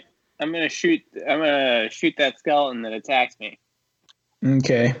right, I'm gonna shoot that skeleton that attacks me,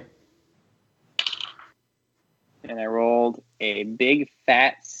 Okay. and I rolled a big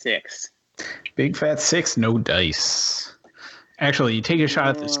fat 6. Big fat 6, no dice. Actually, you take a shot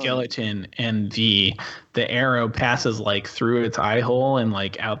at the skeleton, and the arrow passes like through its eye hole and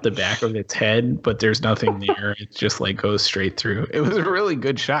like out the back of its head, but there's nothing there. It just like goes straight through. It was a really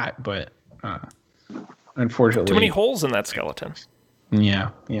good shot, but unfortunately, Too many holes in that skeleton. yeah.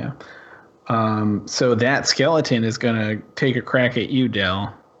 So that skeleton is gonna take a crack at you,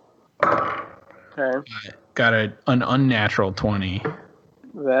 Dell. Okay, Got an unnatural 20.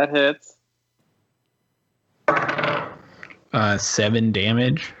 that hits. 7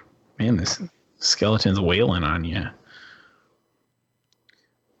 damage. Man, this skeleton's wailing on you.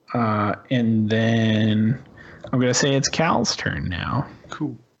 And then I'm going to say it's Cal's turn now.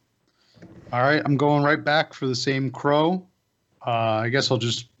 Cool. All right, I'm going right back for the same crow. I guess I'm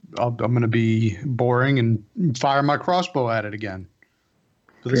going to be boring and fire my crossbow at it again.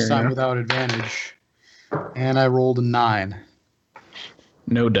 But this Fair time enough. without advantage. And I rolled a 9.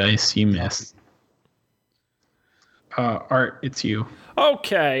 No dice, you missed. Art, it's you.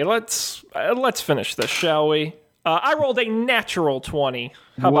 Okay, let's finish this, shall we? I rolled a natural 20.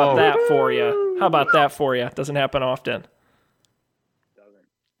 How about that for you? Doesn't happen often.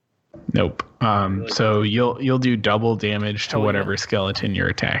 Nope. So you'll do double damage to Hell yeah. whatever skeleton you're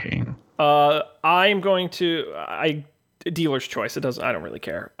attacking. I'm going to dealer's choice. I don't really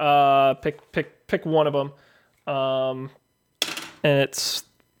care. Pick one of them. And it's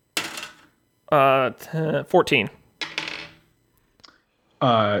 14.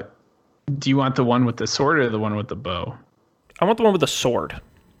 Do you want the one with the sword or the one with the bow? I want the one with the sword.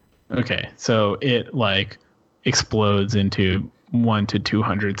 Okay, so it like explodes into 1 to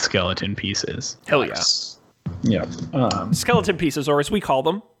 200 skeleton pieces. Hell yeah. Yeah. Skeleton pieces, or as we call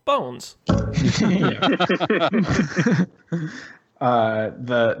them, bones.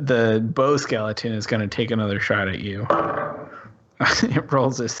 The bow skeleton is going to take another shot at you. It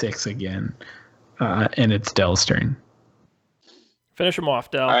rolls a 6 again, and it's Dell's turn. Finish him off,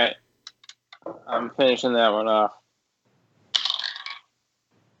 Dell. All right. I'm finishing that one off.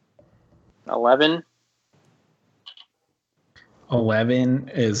 11. 11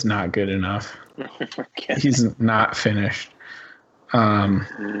 is not good enough. Okay. He's not finished.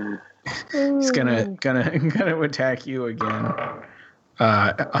 He's gonna attack you again.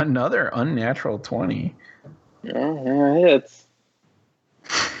 Another unnatural 20. Hits.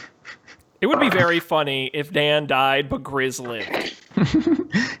 It would be very funny if Dan died, but Grizz lived.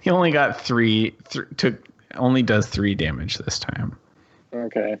 He only got only does 3 damage this time.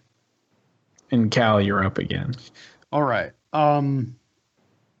 Okay. And Cal, you're up again. All right.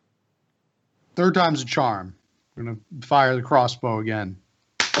 Third time's a charm. I'm gonna fire the crossbow again.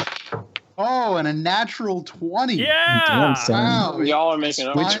 Oh, and a natural 20. Yeah. Damn, son. Wow. Y'all are making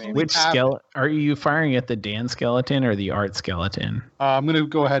up. Which skeleton? Are you firing at the Dan skeleton or the Art skeleton? I'm gonna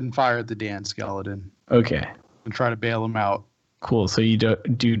go ahead and fire at the Dan skeleton Okay, and try to bail him out. cool. So you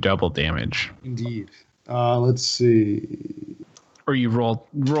do double damage, Indeed. Let's see. or you roll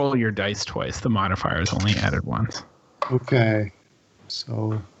your dice twice. The modifier is only added once. Okay.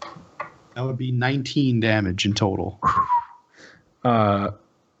 So that would be 19 damage in total.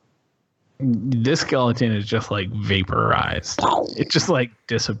 This skeleton is just like vaporized. It just like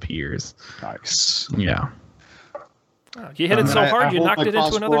disappears. Nice. Yeah. You hit it so hard, I you hold knocked my it into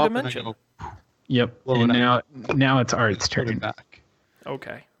crossbow another up and I dimension. go, Yep. Blow And it now it's Art's put it turn. back.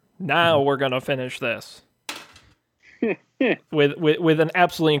 Okay. Now we're going to finish this. with an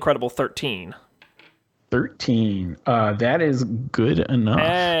absolutely incredible 13. 13. That is good enough.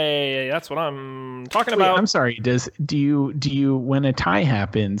 Hey, that's what I'm talking Wait, about. I'm sorry. Do you when a tie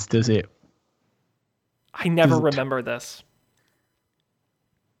happens, does it? I never Does it- remember this.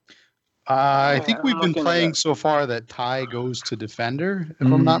 I think we've been looking playing at- so far that Ty goes to defender, if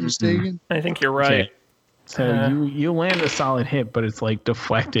I'm not Mhm. mistaken. I think you're right. Okay. So you land a solid hit, but it's like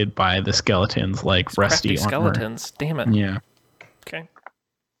deflected by the skeleton's like rusty Crafty armor. skeletons. Damn it. Yeah. Okay.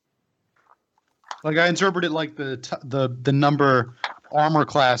 Like I interpret it like the number armor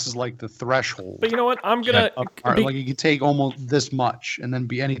class is like the threshold. But you know what? I'm going to... Like you can take almost this much and then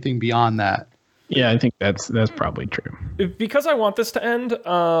be anything beyond that. Yeah, I think that's probably true. Because I want this to end,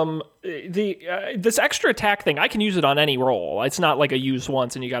 this extra attack thing, I can use it on any roll. It's not like a use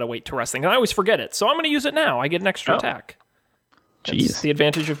once and you got to wait to rest thing. And I always forget it, so I'm going to use it now. I get an extra attack. Jeez. It's the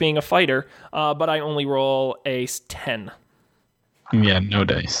advantage of being a fighter, but I only roll a 10. Yeah, no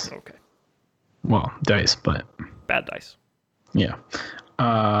dice. Okay, Well, dice, but bad dice. yeah.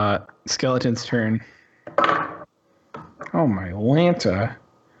 Skeleton's turn. Oh my Lanta.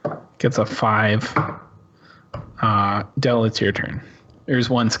 Gets a 5. Dell, it's your turn.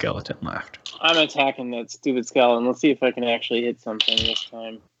 There's one skeleton left. I'm attacking that stupid skeleton. Let's see if I can actually hit something this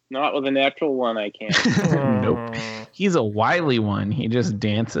time. Not with a natural 1, I can't. Nope. He's a wily one. He just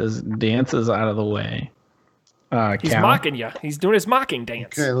dances out of the way. He's Cal? mocking you. He's doing his mocking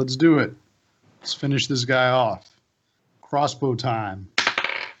dance. Okay, let's do it. Let's finish this guy off. Crossbow time.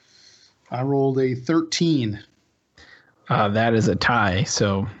 I rolled a 13. That is a tie,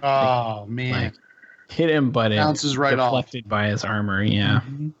 so Oh man. like, hit him, but it Bounces right off. deflected by his armor. Yeah.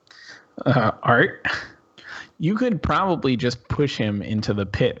 Mhm. Art, you could probably just push him into the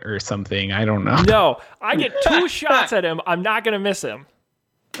pit or something. I don't know. No, I get 2 shots at him. I'm not going to miss him.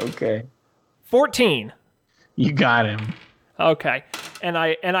 Okay. 14. You got him. Okay. And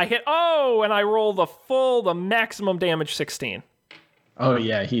I hit, and I roll the maximum damage 16. Oh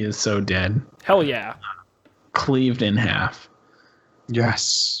yeah, he is so dead. Hell yeah. Cleaved in half.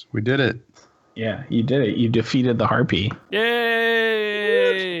 Yes, we did it. Yeah, you did it. You defeated the harpy.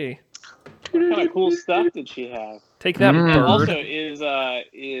 Yay! What kind of cool stuff did she have? Take that, bird. Also, is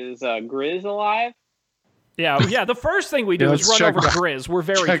Grizz alive? Yeah. The first thing we do is run over to Grizz. We're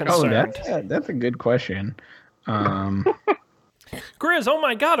very concerned. That's a good question. Grizz, oh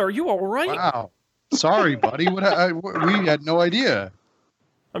my God, are you all right? Wow. Sorry, buddy. We had no idea.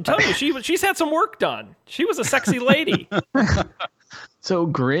 I'm telling you, she's had some work done. She was a sexy lady. So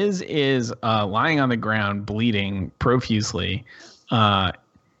Grizz is lying on the ground, bleeding profusely.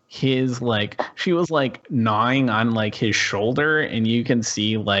 She was like gnawing on like his shoulder, and you can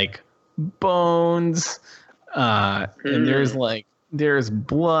see like bones. And there's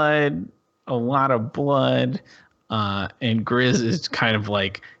blood, a lot of blood. And Grizz is kind of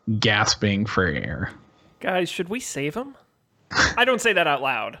like gasping for air. Guys, should we save him? I don't say that out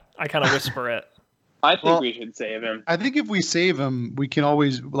loud. I kind of whisper it. I think we should save him. I think if we save him, we can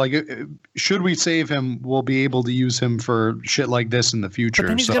always should we save him, we'll be able to use him for shit like this in the future. But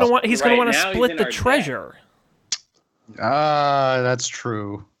then he's gonna want to split the treasure. That's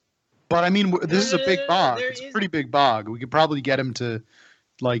true. But I mean, this is a big bog. It's a pretty big bog. We could probably get him to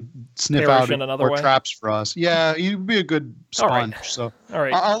like sniff out more traps for us. Yeah, he'd be a good sponge. So all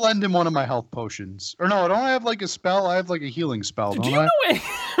right. I'll lend him one of my health potions. Or no, don't I have like a spell? I have like a healing spell. Do you know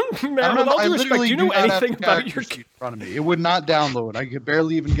Man, with all due respect, do you know anything about your in front of me? It would not download. I could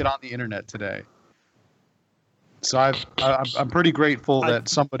barely even get on the internet today. So I'm pretty grateful that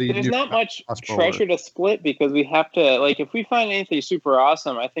somebody. There's not much treasure to split because we have to if we find anything super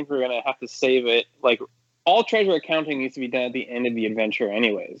awesome, I think we're gonna have to save it. Like all treasure accounting needs to be done at the end of the adventure,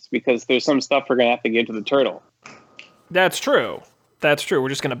 anyways, because there's some stuff we're gonna have to give to the turtle. That's true. We're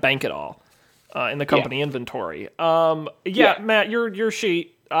just gonna bank it all in the company inventory. Matt, your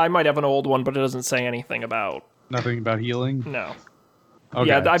sheet. I might have an old one, but it doesn't say anything about... Nothing about healing? No. Okay,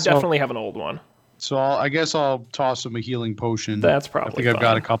 yeah, I definitely have an old one. So I guess I'll toss him a healing potion. That's probably I think I've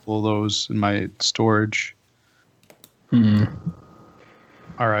got a couple of those in my storage. Hmm.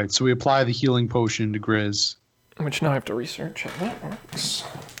 All right, so we apply the healing potion to Grizz. Which now I have to research how that works.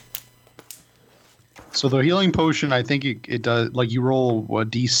 So the healing potion, I think it does... Like, you roll a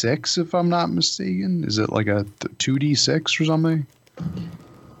d6, if I'm not mistaken? Is it like a 2d6 or something?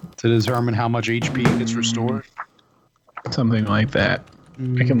 To determine how much HP gets restored? Something like that.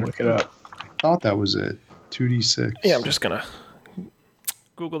 I can look it up. I thought that was it. 2d6. Yeah, I'm just going to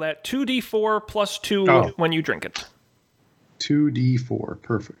Google that. 2d4 plus 2 when you drink it. 2d4.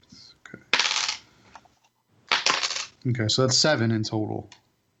 Perfect. Okay, so that's 7 in total.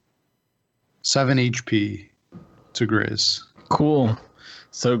 7 HP to Grizz. Cool.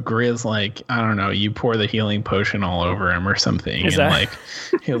 So Grizz, I don't know, you pour the healing potion all over him or something, his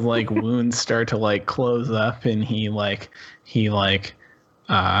wounds start to close up, and he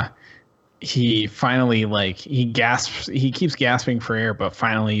finally he gasps. He keeps gasping for air, but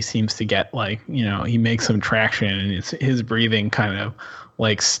finally he seems to get he makes some traction, and his breathing kind of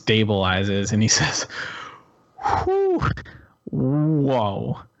stabilizes, and he says, "Whew,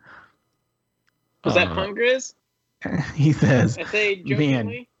 whoa." Was that fun, Grizz? He says, I say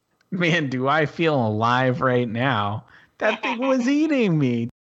jokingly, man, do I feel alive right now? That thing was eating me.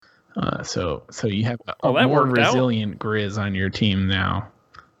 So you have a more resilient Grizz on your team now.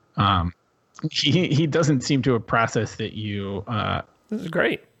 He doesn't seem to have processed that you this is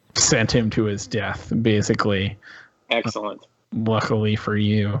great. Sent him to his death, basically. Excellent. Luckily for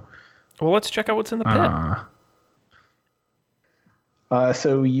you. Well, let's check out what's in the pit.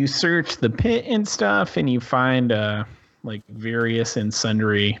 So you search the pit and stuff, and you find various and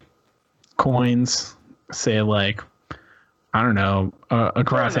sundry coins. Say I don't know,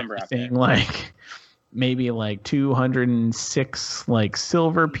 across everything, maybe 206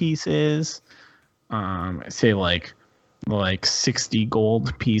 silver pieces. Say 60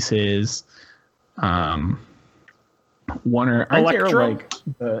 gold pieces. One or aren't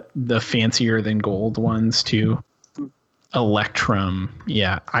there the fancier than gold ones too? Electrum,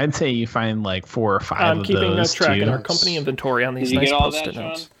 yeah. I'd say you find 4 or 5 of those. I'm keeping no track in our company inventory on these nice post-it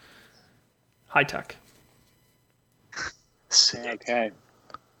notes. High tech. Okay.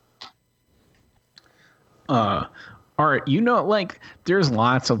 Art, there's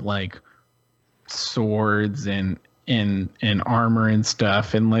lots of swords and armor and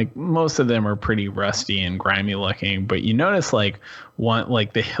stuff, and most of them are pretty rusty and grimy looking. But you notice one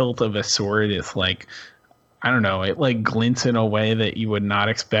the hilt of a sword is I don't know, it glints in a way that you would not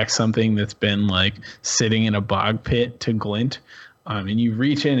expect something that's been sitting in a bog pit to glint. And you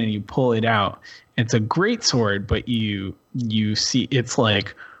reach in and you pull it out. It's a great sword, but you see it's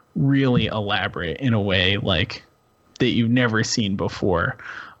really elaborate in a way that you've never seen before.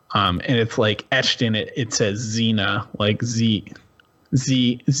 And it's etched in it. It says Zina, Zina.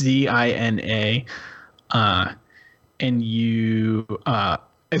 And you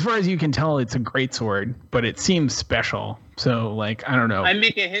as far as you can tell, it's a great sword, but it seems special. So, like, I don't know. I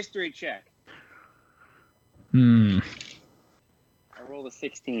make a history check. Hmm. I rolled a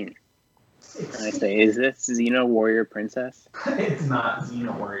 16. And I say, is this Xena Warrior Princess? It's not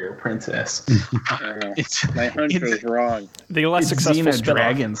Xena Warrior Princess. My hunch was wrong. The less It's successful Xena spin-off.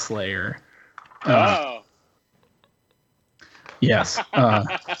 Dragon Slayer. Oh. Yes.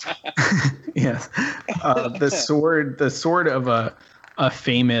 Yes. The sword of a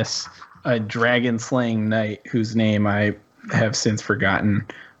famous dragon slaying knight whose name I have since forgotten.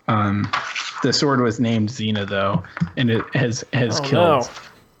 The sword was named Xena though, and it has killed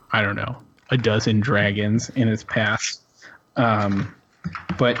I don't know, a dozen dragons in its past.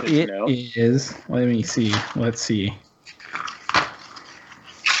 But it is, let me see. Let's see.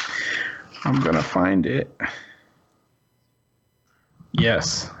 I'm gonna find it.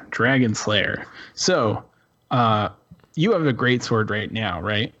 Yes, Dragon Slayer. So, you have a great sword right now,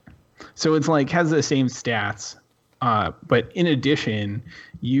 right? So it's like has the same stats, but in addition,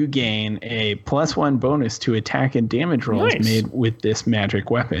 you gain a +1 bonus to attack and damage rolls made with this magic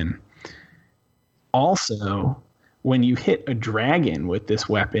weapon. Also, when you hit a dragon with this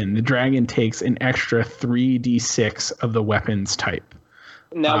weapon, the dragon takes an extra 3d6 of the weapon's type.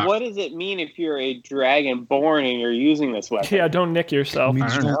 Now, what does it mean if you're a dragon born and you're using this weapon? Yeah, don't nick yourself. It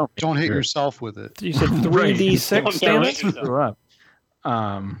means don't hit yourself with it. You said 3d6 damage?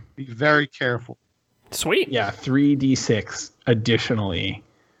 Be very careful. Sweet. Yeah, 3d6 additionally.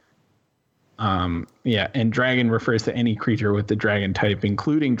 And dragon refers to any creature with the dragon type,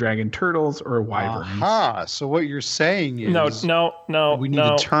 including dragon turtles or wyverns. Aha, so what you're saying is... No, we need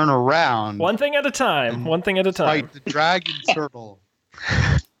to turn around. One thing at a time. Fight the dragon turtle.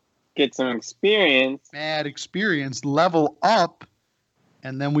 Get some experience. Mad experience, level up,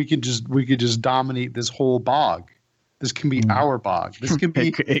 and then we could just dominate this whole bog. This can be our bog. This can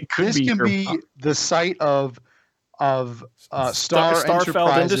be the site of Star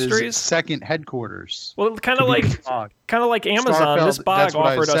Enterprises' Industries? second headquarters. Well, kind of like Amazon. This bog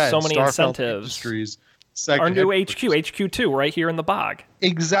offered us so many incentives. Our new HQ2, right here in the bog.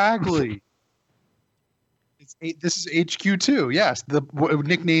 Exactly. This is HQ2. Yes, the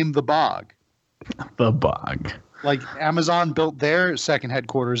nickname the bog. The bog. Like Amazon built their second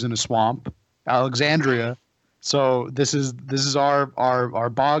headquarters in a swamp, Alexandria. So this is our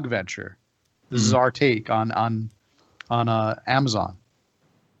bog venture. This is our take on Amazon.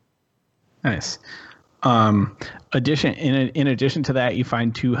 Nice. In addition to that, you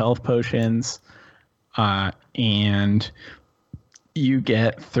find 2 health potions, and you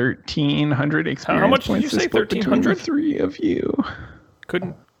get 1,300 experience. How much points did you say? 1,300? 3 of you.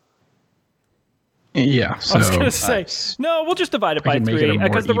 Couldn't. Yeah. So, I was gonna say no. We'll just divide it by 3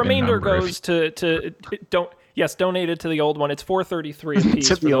 because the remainder goes to donated to the old one. It's 433 apiece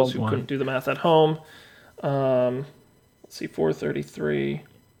for those who couldn't do the math at home. Let's see, 433.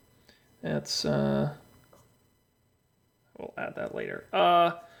 That's we'll add that later.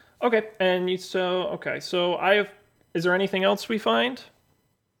 Okay, and so I have. Is there anything else we find?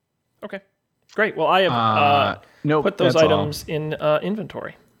 Okay, great. Well, I have put those items in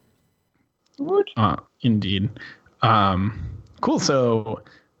inventory. Indeed. Cool. So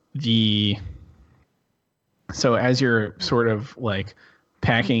as you're sort of like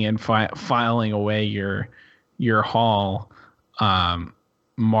packing and filing away your haul,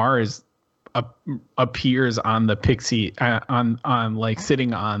 Mars appears on the pixie on like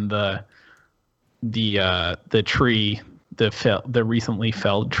sitting on the tree, the recently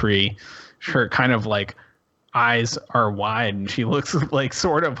felled tree. Her kind of like eyes are wide and she looks like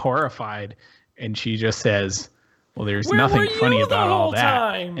sort of horrified, and she just says, well, there's nothing funny about all that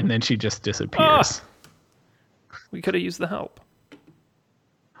time? And then she just disappears. We could have used the help.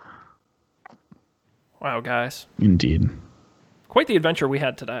 Wow, guys. Indeed. Quite the adventure we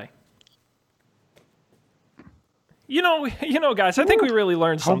had today. You know, guys, I think we really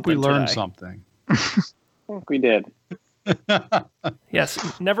learned something. Hope we learned something. I think we did.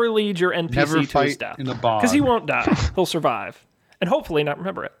 Yes, never lead your NPC to his death. Because he won't die. He'll survive. And hopefully not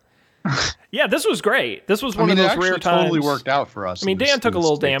remember it. Yeah, this was great. This was one of those rare times. It totally worked out for us. I mean, Dan took a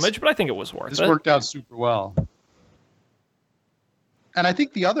little damage, but I think it was worth it. This worked out super well. And I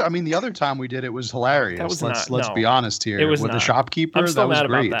think the other time we did it was hilarious. Let's be honest here. It was with the shopkeeper. I'm still that was mad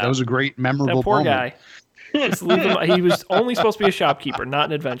great. about that. That was a great, memorable that poor moment. Guy. Just leave him. He was only supposed to be a shopkeeper, not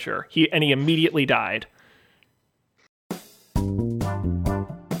an adventurer. He immediately died.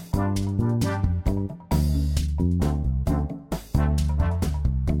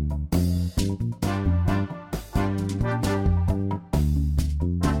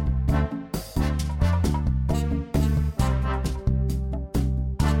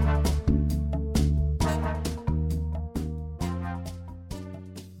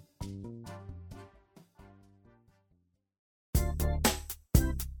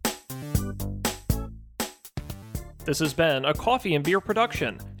 This has been a Coffee and Beer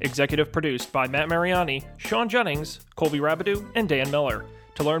production, executive produced by Matt Mariani, Sean Jennings, Colby Rabideau, and Dan Miller.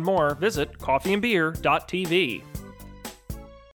 To learn more, visit coffeeandbeer.tv.